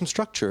 just give it some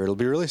structure. It'll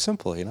be really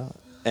simple, you know?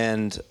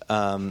 And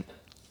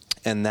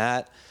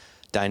that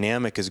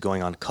dynamic is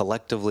going on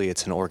collectively.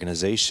 It's in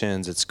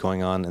organizations. It's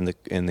going on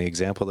in the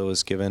example that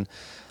was given.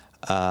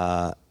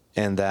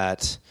 And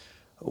that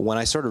when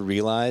I sort of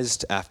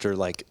realized after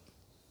like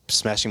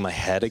smashing my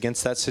head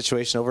against that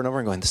situation over and over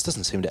and going, this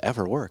doesn't seem to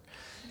ever work.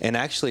 And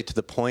actually to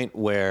the point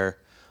where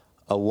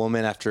a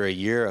woman after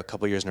a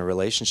couple years in a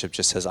relationship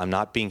just says, I'm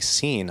not being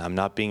seen, I'm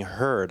not being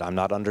heard, I'm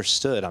not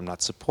understood, I'm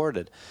not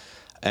supported.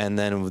 And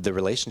then the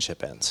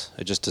relationship ends.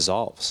 It just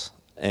dissolves.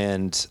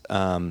 And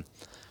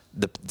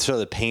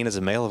the pain as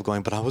a male of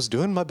going, but I was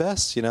doing my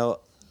best, you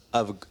know,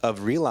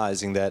 of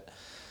realizing that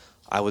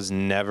I was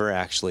never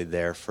actually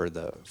there for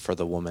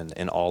the woman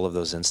in all of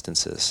those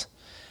instances.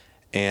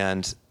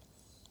 And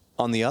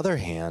on the other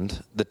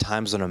hand, the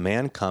times when a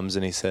man comes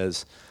and he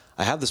says,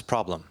 I have this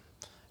problem,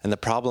 and the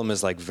problem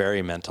is like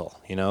very mental,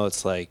 you know,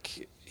 it's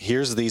like,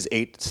 here's these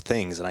 8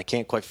 things, and I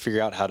can't quite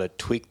figure out how to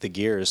tweak the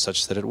gears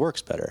such that it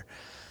works better.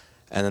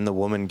 And then the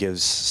woman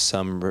gives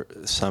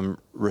some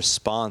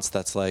response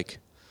that's like,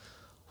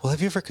 well,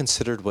 have you ever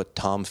considered what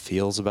Tom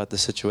feels about the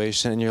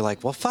situation? And you're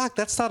like, well, fuck,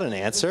 that's not an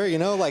answer, you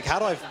know, like, how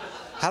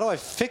do I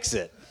fix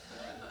it?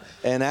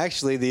 And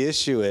actually the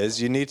issue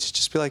is you need to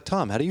just be like,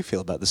 Tom, how do you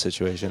feel about the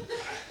situation?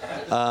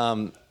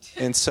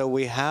 And so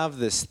we have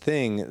this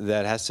thing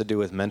that has to do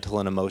with mental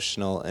and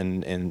emotional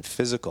and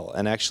physical.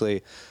 And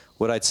actually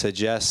what I'd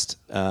suggest,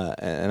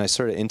 and I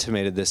sort of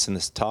intimated this in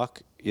this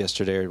talk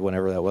yesterday or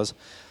whenever that was,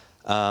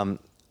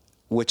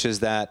 which is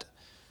that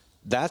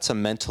that's a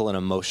mental and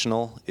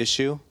emotional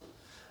issue,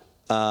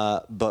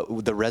 but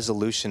the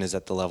resolution is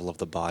at the level of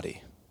the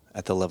body,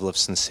 at the level of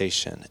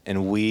sensation.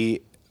 And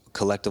we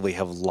collectively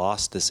have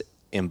lost this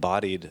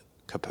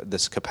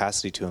this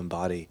capacity to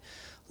embody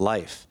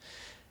life.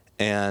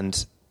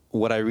 And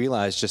what I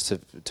realized, just to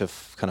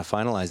kind of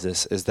finalize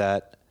this, is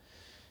that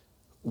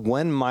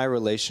when my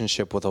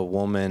relationship with a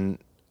woman,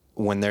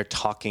 when they're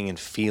talking and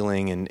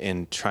feeling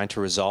and trying to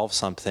resolve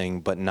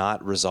something, but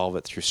not resolve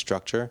it through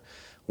structure,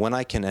 when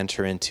I can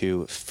enter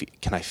into,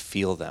 can I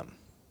feel them?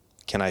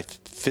 Can I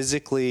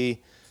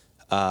physically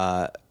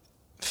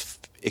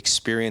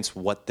experience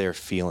what they're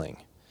feeling?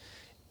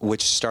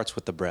 Which starts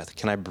with the breath.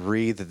 Can I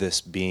breathe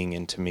this being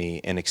into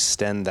me and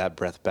extend that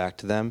breath back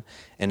to them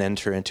and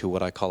enter into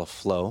what I call a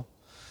flow?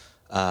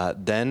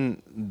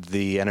 Then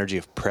the energy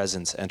of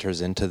presence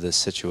enters into this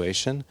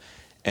situation.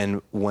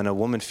 And when a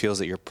woman feels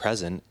that you're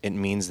present, it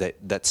means that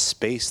that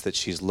space that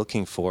she's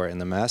looking for in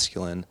the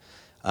masculine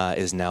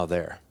is now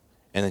there.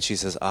 And then she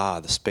says,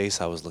 the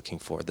space I was looking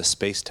for, the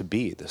space to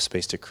be, the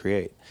space to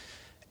create.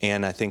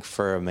 And I think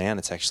for a man,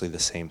 it's actually the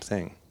same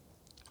thing.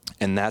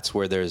 And that's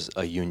where there's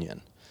a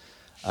union.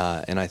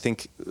 And I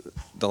think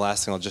the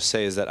last thing I'll just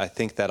say is that I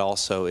think that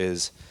also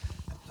is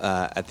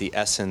at the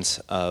essence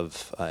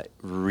of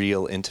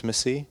real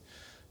intimacy,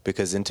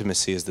 because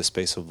intimacy is the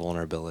space of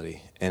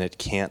vulnerability, and it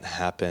can't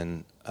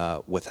happen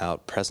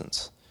without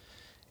presence.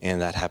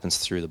 And that happens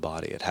through the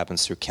body. It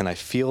happens through, can I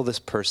feel this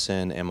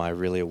person? Am I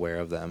really aware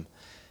of them?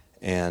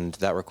 And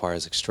that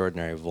requires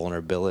extraordinary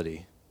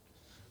vulnerability,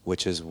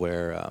 which is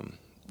where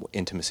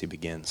intimacy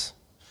begins.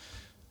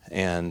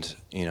 And,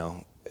 you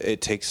know, it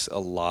takes a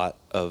lot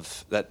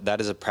of that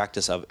is a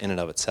practice in and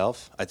of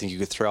itself. I think you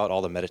could throw out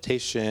all the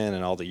meditation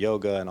and all the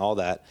yoga and all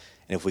that,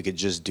 and if we could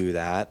just do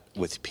that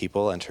with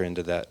people, enter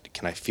into that,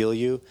 can I feel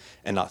you,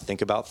 and not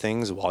think about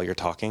things while you're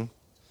talking,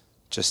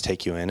 just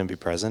take you in and be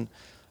present,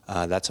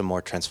 that's a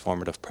more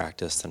transformative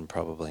practice than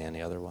probably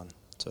any other one.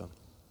 So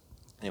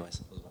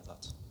anyways, those are my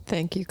thoughts.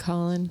 Thank you,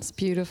 Colin. It's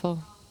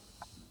beautiful.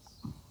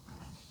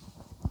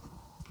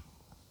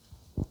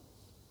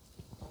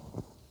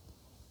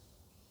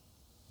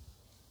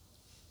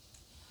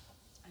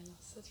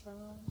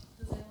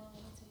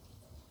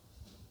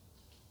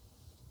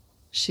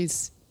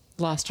 She's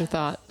lost her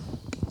thought.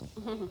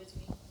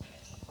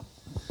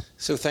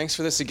 So thanks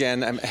for this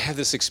again. I have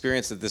this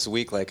experience that this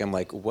week, like, I'm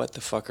like, what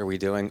the fuck are we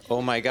doing?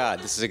 Oh my God,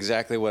 this is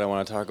exactly what I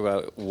want to talk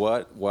about.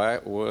 What?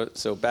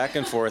 So back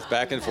and forth.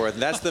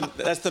 And that's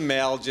the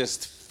male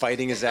just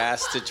fighting his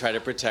ass to try to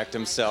protect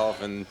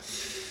himself. And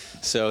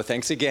so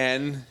thanks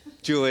again,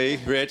 Julie,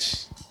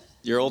 Rich.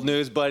 You're old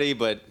news, buddy,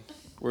 but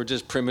we're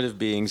just primitive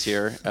beings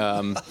here.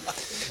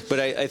 But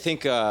I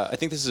think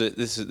this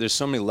is there's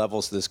so many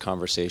levels to this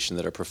conversation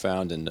that are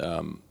profound. And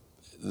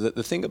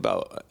the thing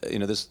about,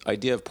 this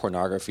idea of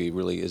pornography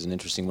really is an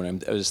interesting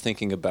one. I was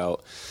thinking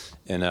about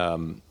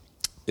And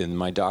in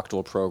my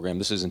doctoral program,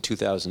 this is in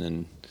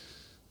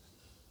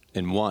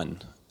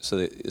 2001. So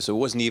it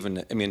wasn't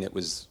even, I mean, it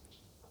was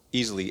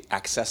easily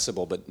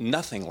accessible, but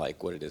nothing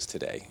like what it is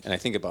today. And I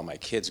think about my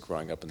kids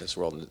growing up in this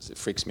world, and it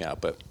freaks me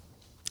out. But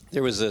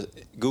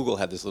Google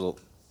had this little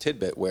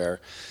tidbit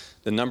where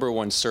the number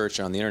one search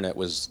on the internet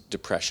was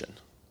depression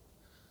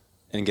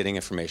and getting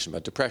information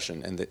about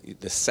depression. And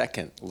the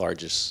second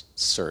largest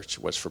search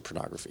was for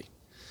pornography.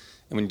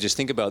 And when you just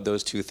think about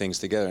those two things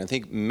together, I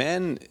think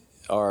men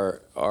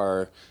are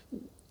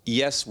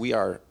yes, we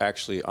are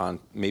actually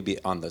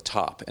maybe on the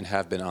top and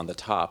have been on the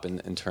top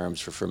in terms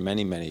for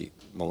many, many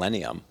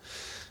millennium.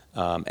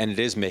 And it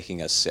is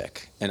making us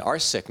sick. And our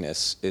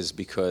sickness is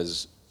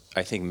because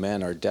I think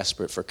men are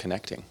desperate for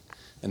connecting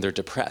and they're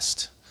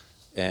depressed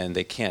and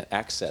they can't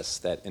access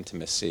that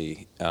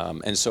intimacy.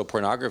 And so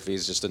pornography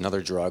is just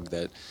another drug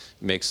that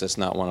makes us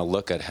not want to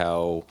look at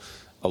how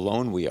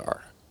alone we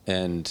are.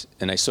 And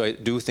so I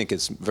do think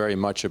it's very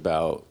much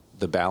about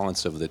the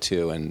balance of the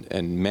two,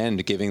 and men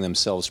giving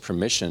themselves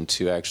permission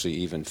to actually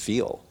even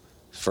feel,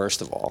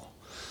 first of all,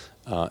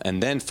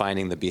 and then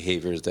finding the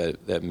behaviors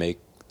that make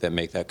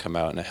that come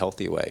out in a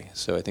healthy way.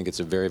 So I think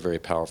it's a very, very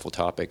powerful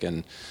topic,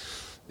 and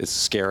it's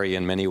scary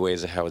in many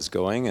ways of how it's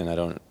going, and I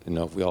don't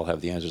know if we all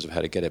have the answers of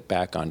how to get it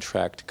back on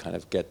track to kind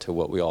of get to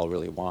what we all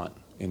really want,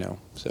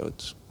 So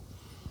it's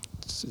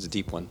a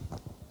deep one.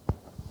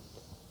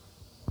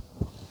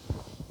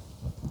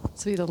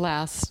 This will be the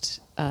last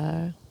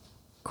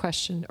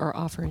question or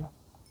offering.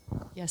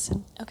 Yes.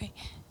 Okay.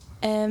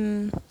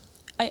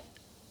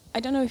 I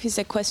don't know if it's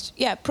a question.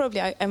 Yeah,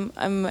 probably.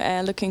 I'm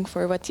looking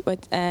for what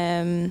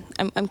I'm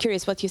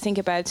curious what you think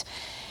about.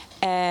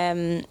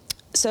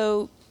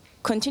 So,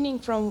 continuing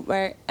from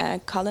where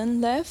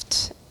Colin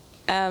left,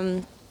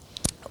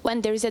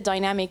 when there is a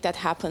dynamic that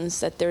happens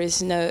that there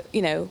is no,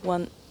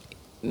 one,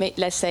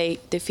 let's say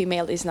the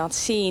female is not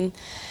seen,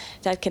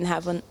 that can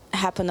happen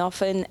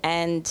often,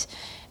 and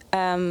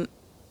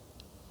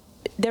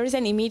there is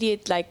an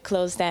immediate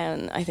close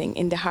down, I think,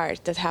 in the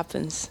heart that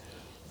happens,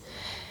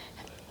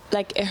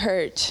 like a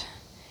hurt.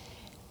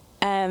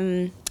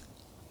 I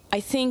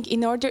think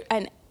in order,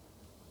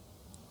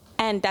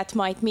 and that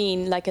might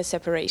mean like a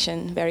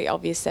separation, very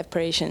obvious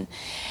separation.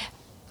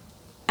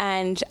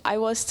 And I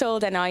was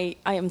told, and I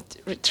am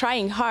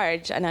trying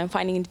hard, and I'm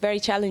finding it very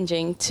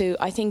challenging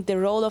I think the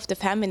role of the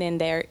feminine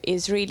there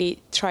is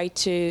really try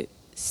to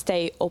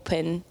stay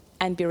open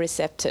and be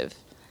receptive,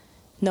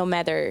 no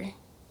matter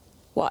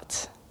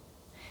what.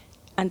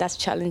 And that's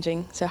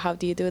challenging. So how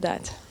do you do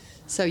that?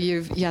 So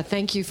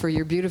thank you for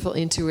your beautiful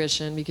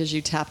intuition, because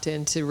you tapped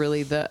into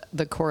really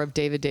the core of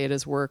David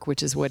Deida's work,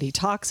 which is what he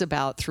talks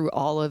about through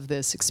all of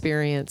this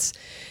experience,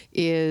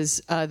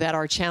 is that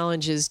our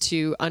challenge is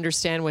to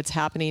understand what's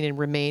happening and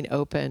remain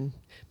open.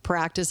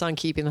 Practice on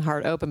keeping the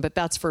heart open, but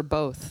that's for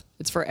both.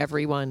 It's for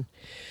everyone.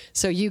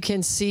 So you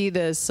can see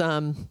this,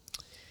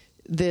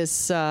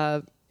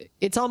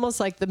 it's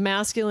almost like the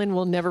masculine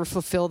will never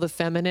fulfill the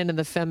feminine and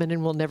the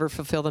feminine will never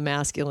fulfill the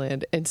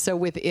masculine. And so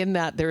within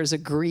that, there's a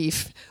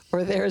grief,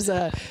 or there's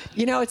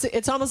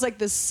it's almost like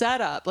this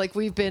setup, like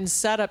we've been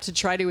set up to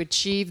try to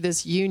achieve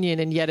this union,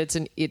 and yet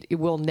it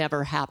will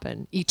never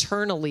happen.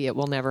 Eternally, it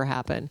will never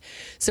happen.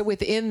 So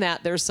within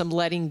that, there's some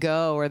letting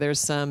go, or there's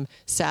some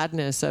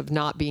sadness of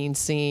not being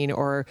seen,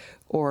 or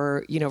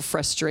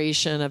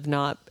frustration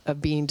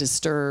of being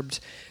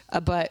disturbed.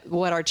 But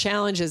what our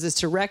challenge is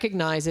to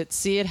recognize it,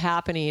 see it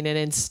happening, and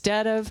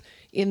instead of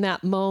in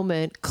that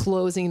moment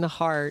closing the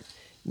heart,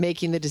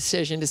 making the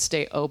decision to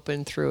stay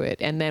open through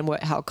it. And then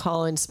how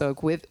Colin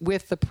spoke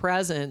with the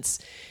presence,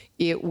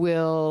 it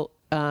will,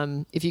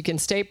 if you can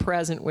stay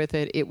present with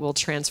it, it will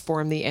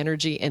transform the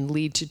energy and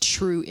lead to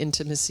true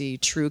intimacy,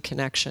 true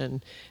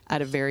connection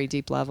at a very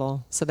deep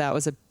level. So that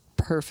was a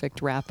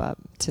perfect wrap up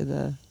to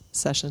the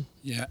session.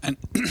 Yeah, and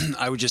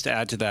I would just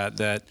add to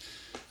that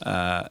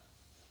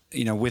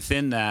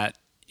within that,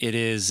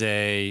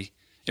 it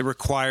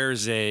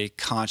requires a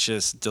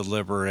conscious,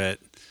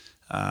 deliberate,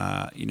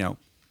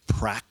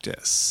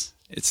 practice.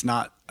 It's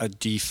not a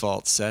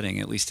default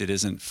setting. At least it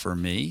isn't for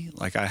me.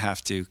 Like, I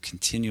have to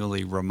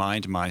continually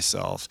remind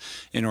myself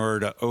in order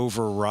to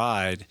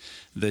override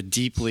the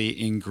deeply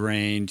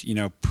ingrained,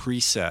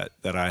 preset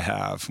that I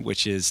have,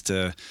 which is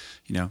to,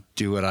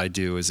 do what I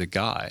do as a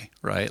guy,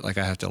 right? Like,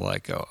 I have to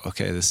go,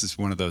 okay, this is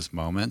one of those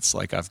moments.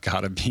 Like, I've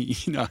got to be,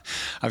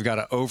 I've got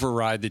to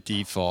override the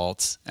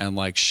defaults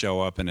and show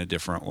up in a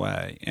different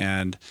way.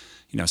 And,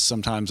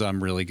 sometimes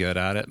I'm really good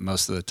at it.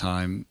 Most of the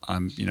time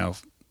I'm,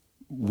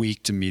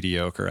 weak to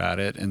mediocre at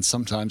it, and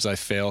sometimes I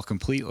fail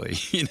completely.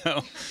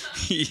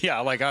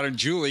 Yeah,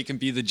 Julie can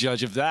be the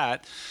judge of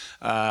that,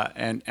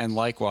 and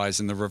likewise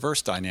in the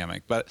reverse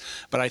dynamic. But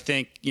I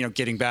think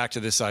getting back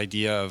to this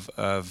idea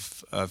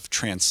of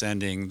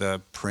transcending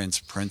the prince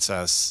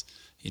princess,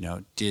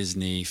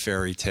 Disney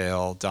fairy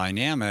tale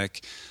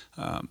dynamic.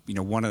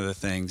 One of the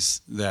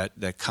things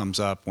that comes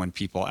up when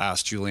people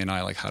ask Julie and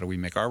I, how do we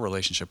make our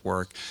relationship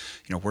work?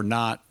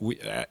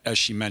 As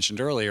she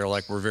mentioned earlier,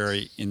 we're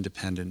very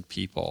independent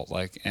people,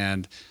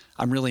 and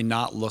I'm really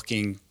not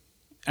looking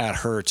at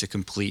her to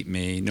complete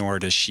me, nor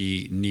does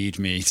she need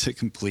me to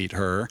complete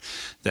her.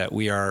 That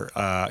we are,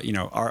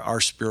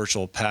 our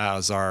spiritual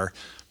paths are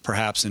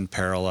perhaps in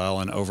parallel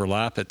and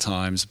overlap at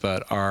times,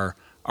 but are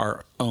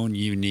our own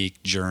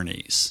unique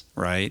journeys,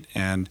 right?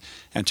 And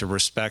to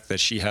respect that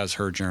she has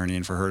her journey,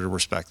 and for her to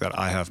respect that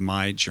I have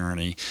my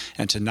journey,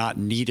 and to not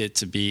need it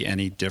to be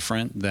any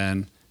different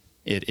than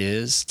it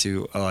is,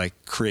 to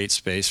create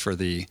space for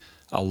the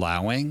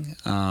allowing,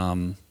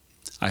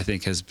 I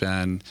think has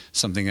been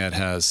something that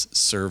has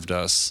served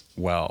us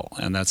well.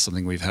 And that's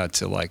something we've had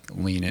to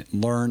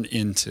learn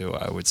into,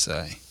 I would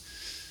say.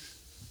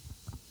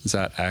 Is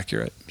that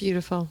accurate?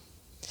 Beautiful.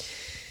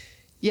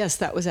 Yes,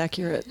 that was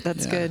accurate.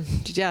 That's good.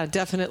 Yeah,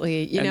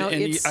 definitely.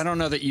 I don't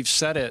know that you've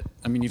said it.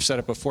 I mean, you've said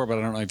it before, but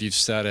I don't know if you've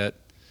said it.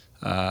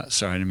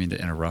 Sorry, I didn't mean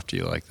to interrupt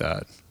you like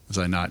that. Was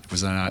I not?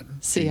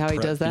 See how he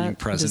does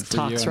that? He just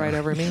talks right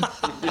over me.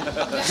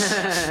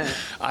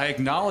 I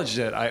acknowledged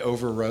it. I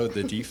overrode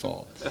the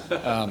default.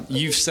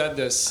 You've said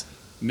this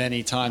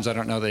many times. I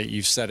don't know that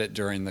you've said it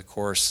during the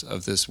course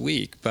of this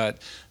week,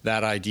 but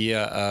that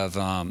idea of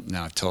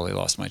now I've totally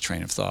lost my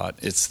train of thought.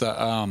 It's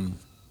the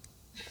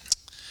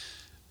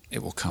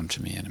it will come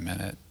to me in a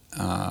minute.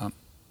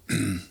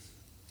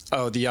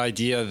 The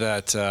idea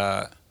that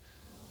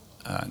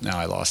now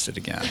I lost it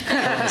again.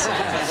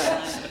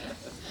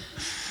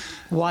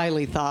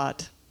 Wily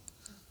thought.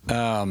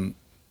 My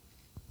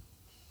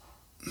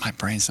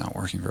brain's not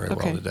working very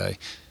well today.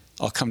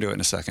 I'll come to it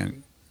in a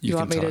second. You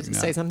want me to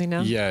say something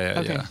now? Yeah.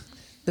 Okay. Yeah.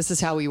 This is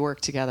how we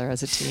work together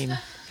as a team.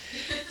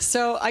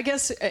 So I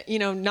guess,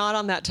 not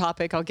on that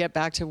topic. I'll get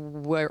back to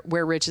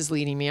where Rich is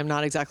leading me. I'm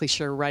not exactly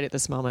sure right at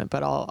this moment,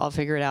 but I'll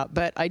figure it out.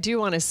 But I do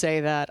want to say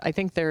that I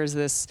think there's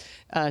this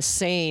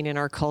saying in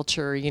our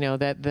culture,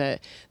 that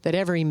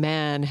every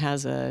man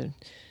has a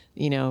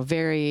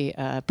very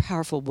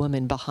powerful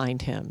woman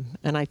behind him.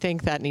 And I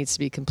think that needs to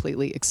be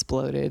completely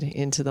exploded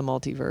into the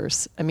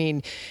multiverse. I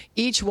mean,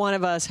 each one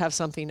of us have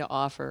something to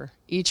offer.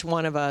 Each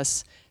one of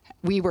us,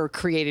 we were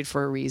created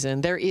for a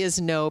reason. There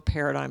is no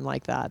paradigm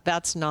like that.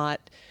 That's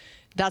not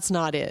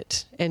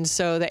it. And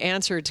so the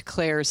answer to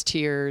Claire's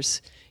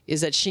tears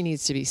is that she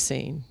needs to be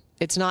seen.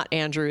 It's not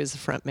Andrew is the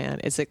front man.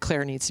 It's that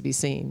Claire needs to be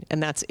seen.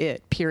 And that's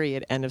it,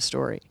 period, end of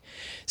story.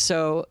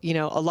 So,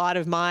 a lot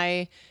of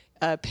my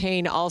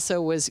pain also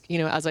was,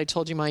 as I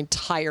told you my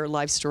entire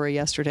life story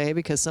yesterday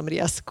because somebody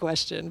asked the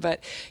question,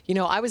 but,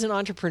 I was an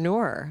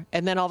entrepreneur,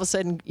 and then all of a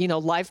sudden,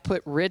 life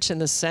put Rich in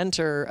the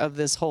center of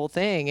this whole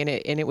thing, and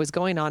it was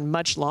going on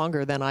much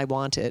longer than I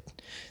wanted.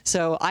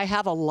 So I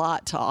have a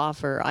lot to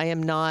offer. I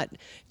am not,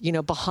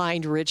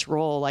 behind Rich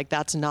Roll.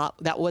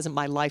 That wasn't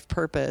my life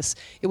purpose.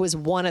 It was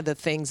one of the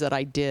things that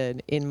I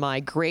did in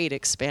my great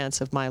expanse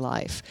of my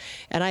life.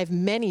 And I have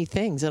many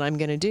things that I'm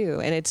going to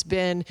do. And it's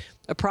been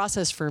a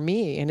process for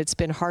me, and it's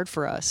been hard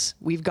for us.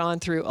 We've gone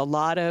through a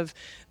lot of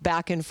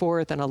back and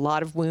forth and a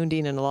lot of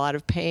wounding and a lot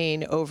of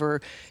pain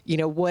over,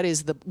 what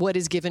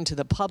is given to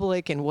the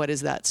public, and what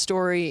is that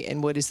story,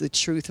 and what is the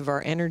truth of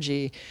our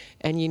energy.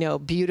 And,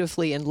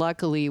 beautifully and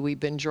luckily,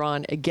 we've been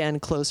drawn again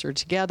closer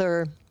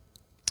together.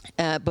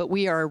 But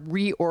we are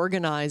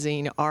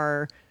reorganizing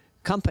our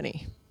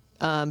company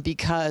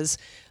because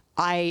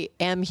I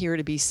am here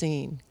to be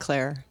seen,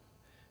 Claire,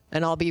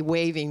 and I'll be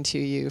waving to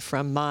you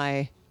from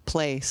my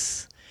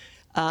place.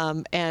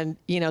 And,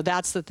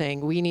 that's the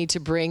thing. We need to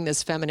bring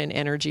this feminine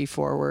energy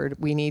forward.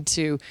 We need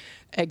to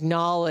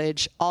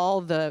acknowledge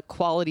all the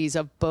qualities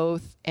of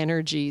both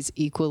energies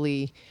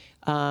equally,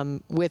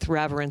 with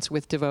reverence,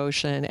 with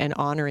devotion, and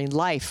honoring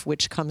life,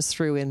 which comes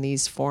through in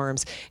these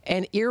forms.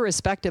 And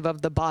irrespective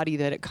of the body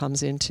that it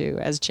comes into,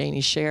 as Janie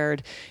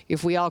shared,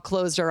 if we all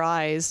closed our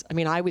eyes,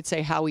 I would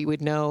say how we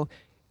would know.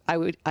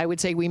 I would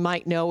say we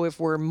might know if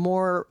we're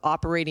more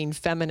operating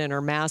feminine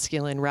or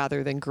masculine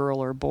rather than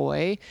girl or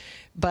boy.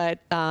 But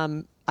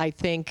I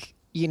think,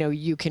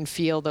 you can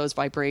feel those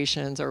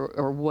vibrations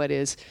or what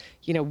is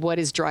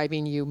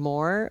driving you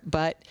more.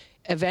 But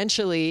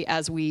eventually,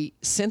 as we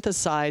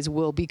synthesize,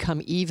 we'll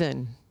become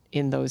even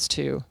in those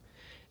two.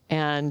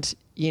 And,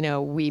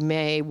 we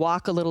may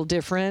walk a little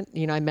different.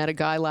 I met a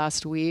guy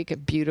last week, a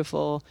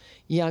beautiful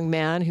young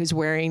man who's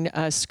wearing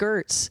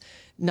skirts.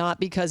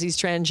 Not because he's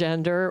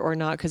transgender or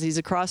not because he's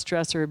a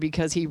cross-dresser,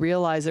 because he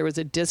realized there was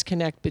a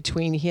disconnect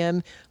between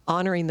him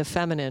honoring the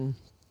feminine.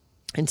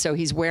 And so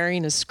he's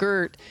wearing a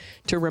skirt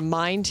to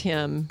remind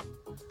him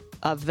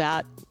of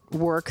that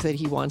work that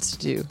he wants to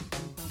do.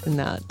 And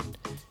that.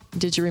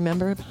 Did you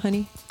remember,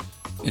 honey?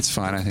 It's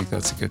fine. I think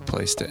that's a good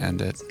place to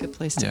end it. It's a good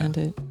place to end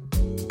it.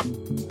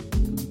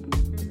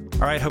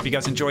 All right, hope you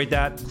guys enjoyed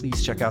that.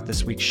 Please check out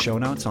this week's show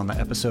notes on the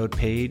episode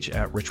page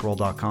at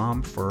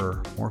richroll.com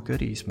for more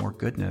goodies, more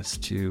goodness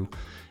to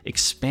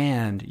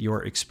expand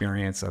your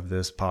experience of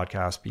this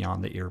podcast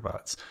beyond the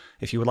earbuds.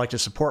 If you would like to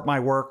support my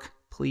work,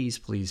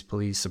 please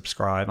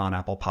subscribe on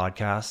Apple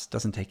Podcasts.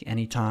 Doesn't take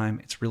any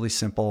time. It's really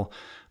simple,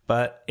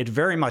 but it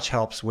very much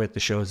helps with the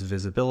show's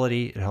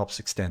visibility. It helps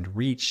extend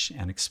reach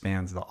and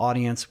expands the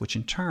audience, which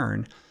in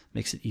turn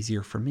makes it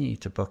easier for me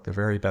to book the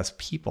very best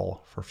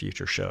people for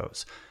future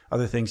shows.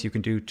 Other things you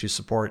can do to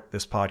support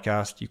this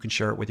podcast: you can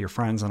share it with your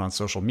friends and on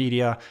social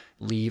media,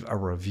 leave a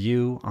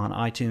review on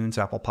iTunes,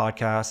 Apple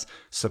Podcasts,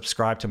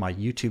 subscribe to my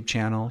YouTube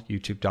channel,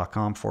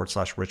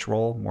 youtube.com/Rich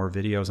Roll. More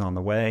videos on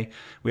the way.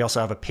 We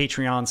also have a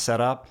Patreon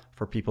set up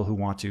for people who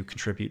want to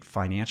contribute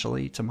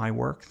financially to my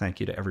work. Thank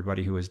you to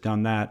everybody who has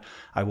done that.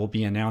 I will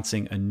be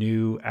announcing a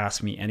new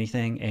Ask Me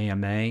Anything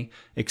AMA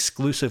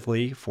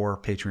exclusively for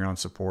Patreon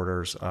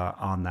supporters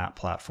on that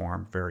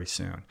platform very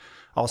soon.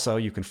 Also,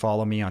 you can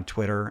follow me on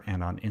Twitter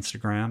and on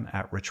Instagram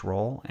at Rich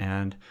Roll.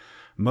 And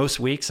most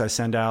weeks I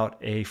send out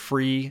a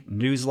free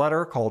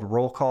newsletter called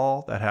Roll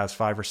Call that has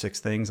 5 or 6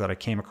 things that I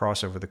came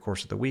across over the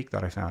course of the week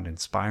that I found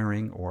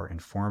inspiring or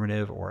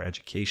informative or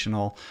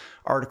educational.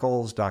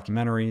 Articles,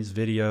 documentaries,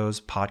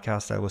 videos,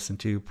 podcasts I listen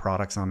to,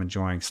 products I'm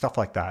enjoying, stuff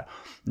like that.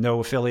 No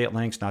affiliate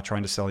links, not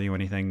trying to sell you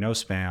anything, no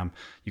spam.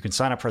 You can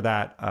sign up for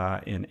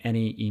that in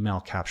any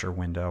email capture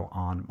window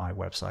on my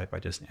website by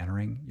just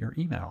entering your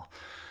email.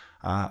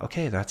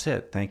 Okay, that's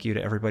it. Thank you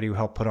to everybody who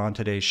helped put on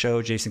today's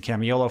show. Jason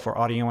Camiolo for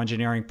audio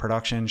engineering,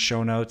 production,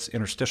 show notes,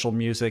 interstitial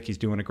music. He's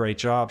doing a great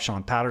job.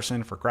 Sean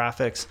Patterson for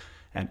graphics,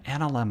 and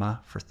Anna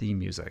Lemma for theme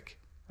music.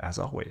 As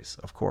always,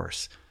 of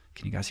course.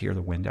 Can you guys hear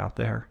the wind out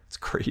there? It's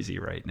crazy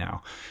right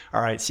now.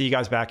 All right, see you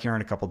guys back here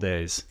in a couple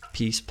days.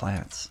 Peace,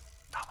 plants.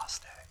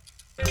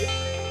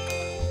 Namaste.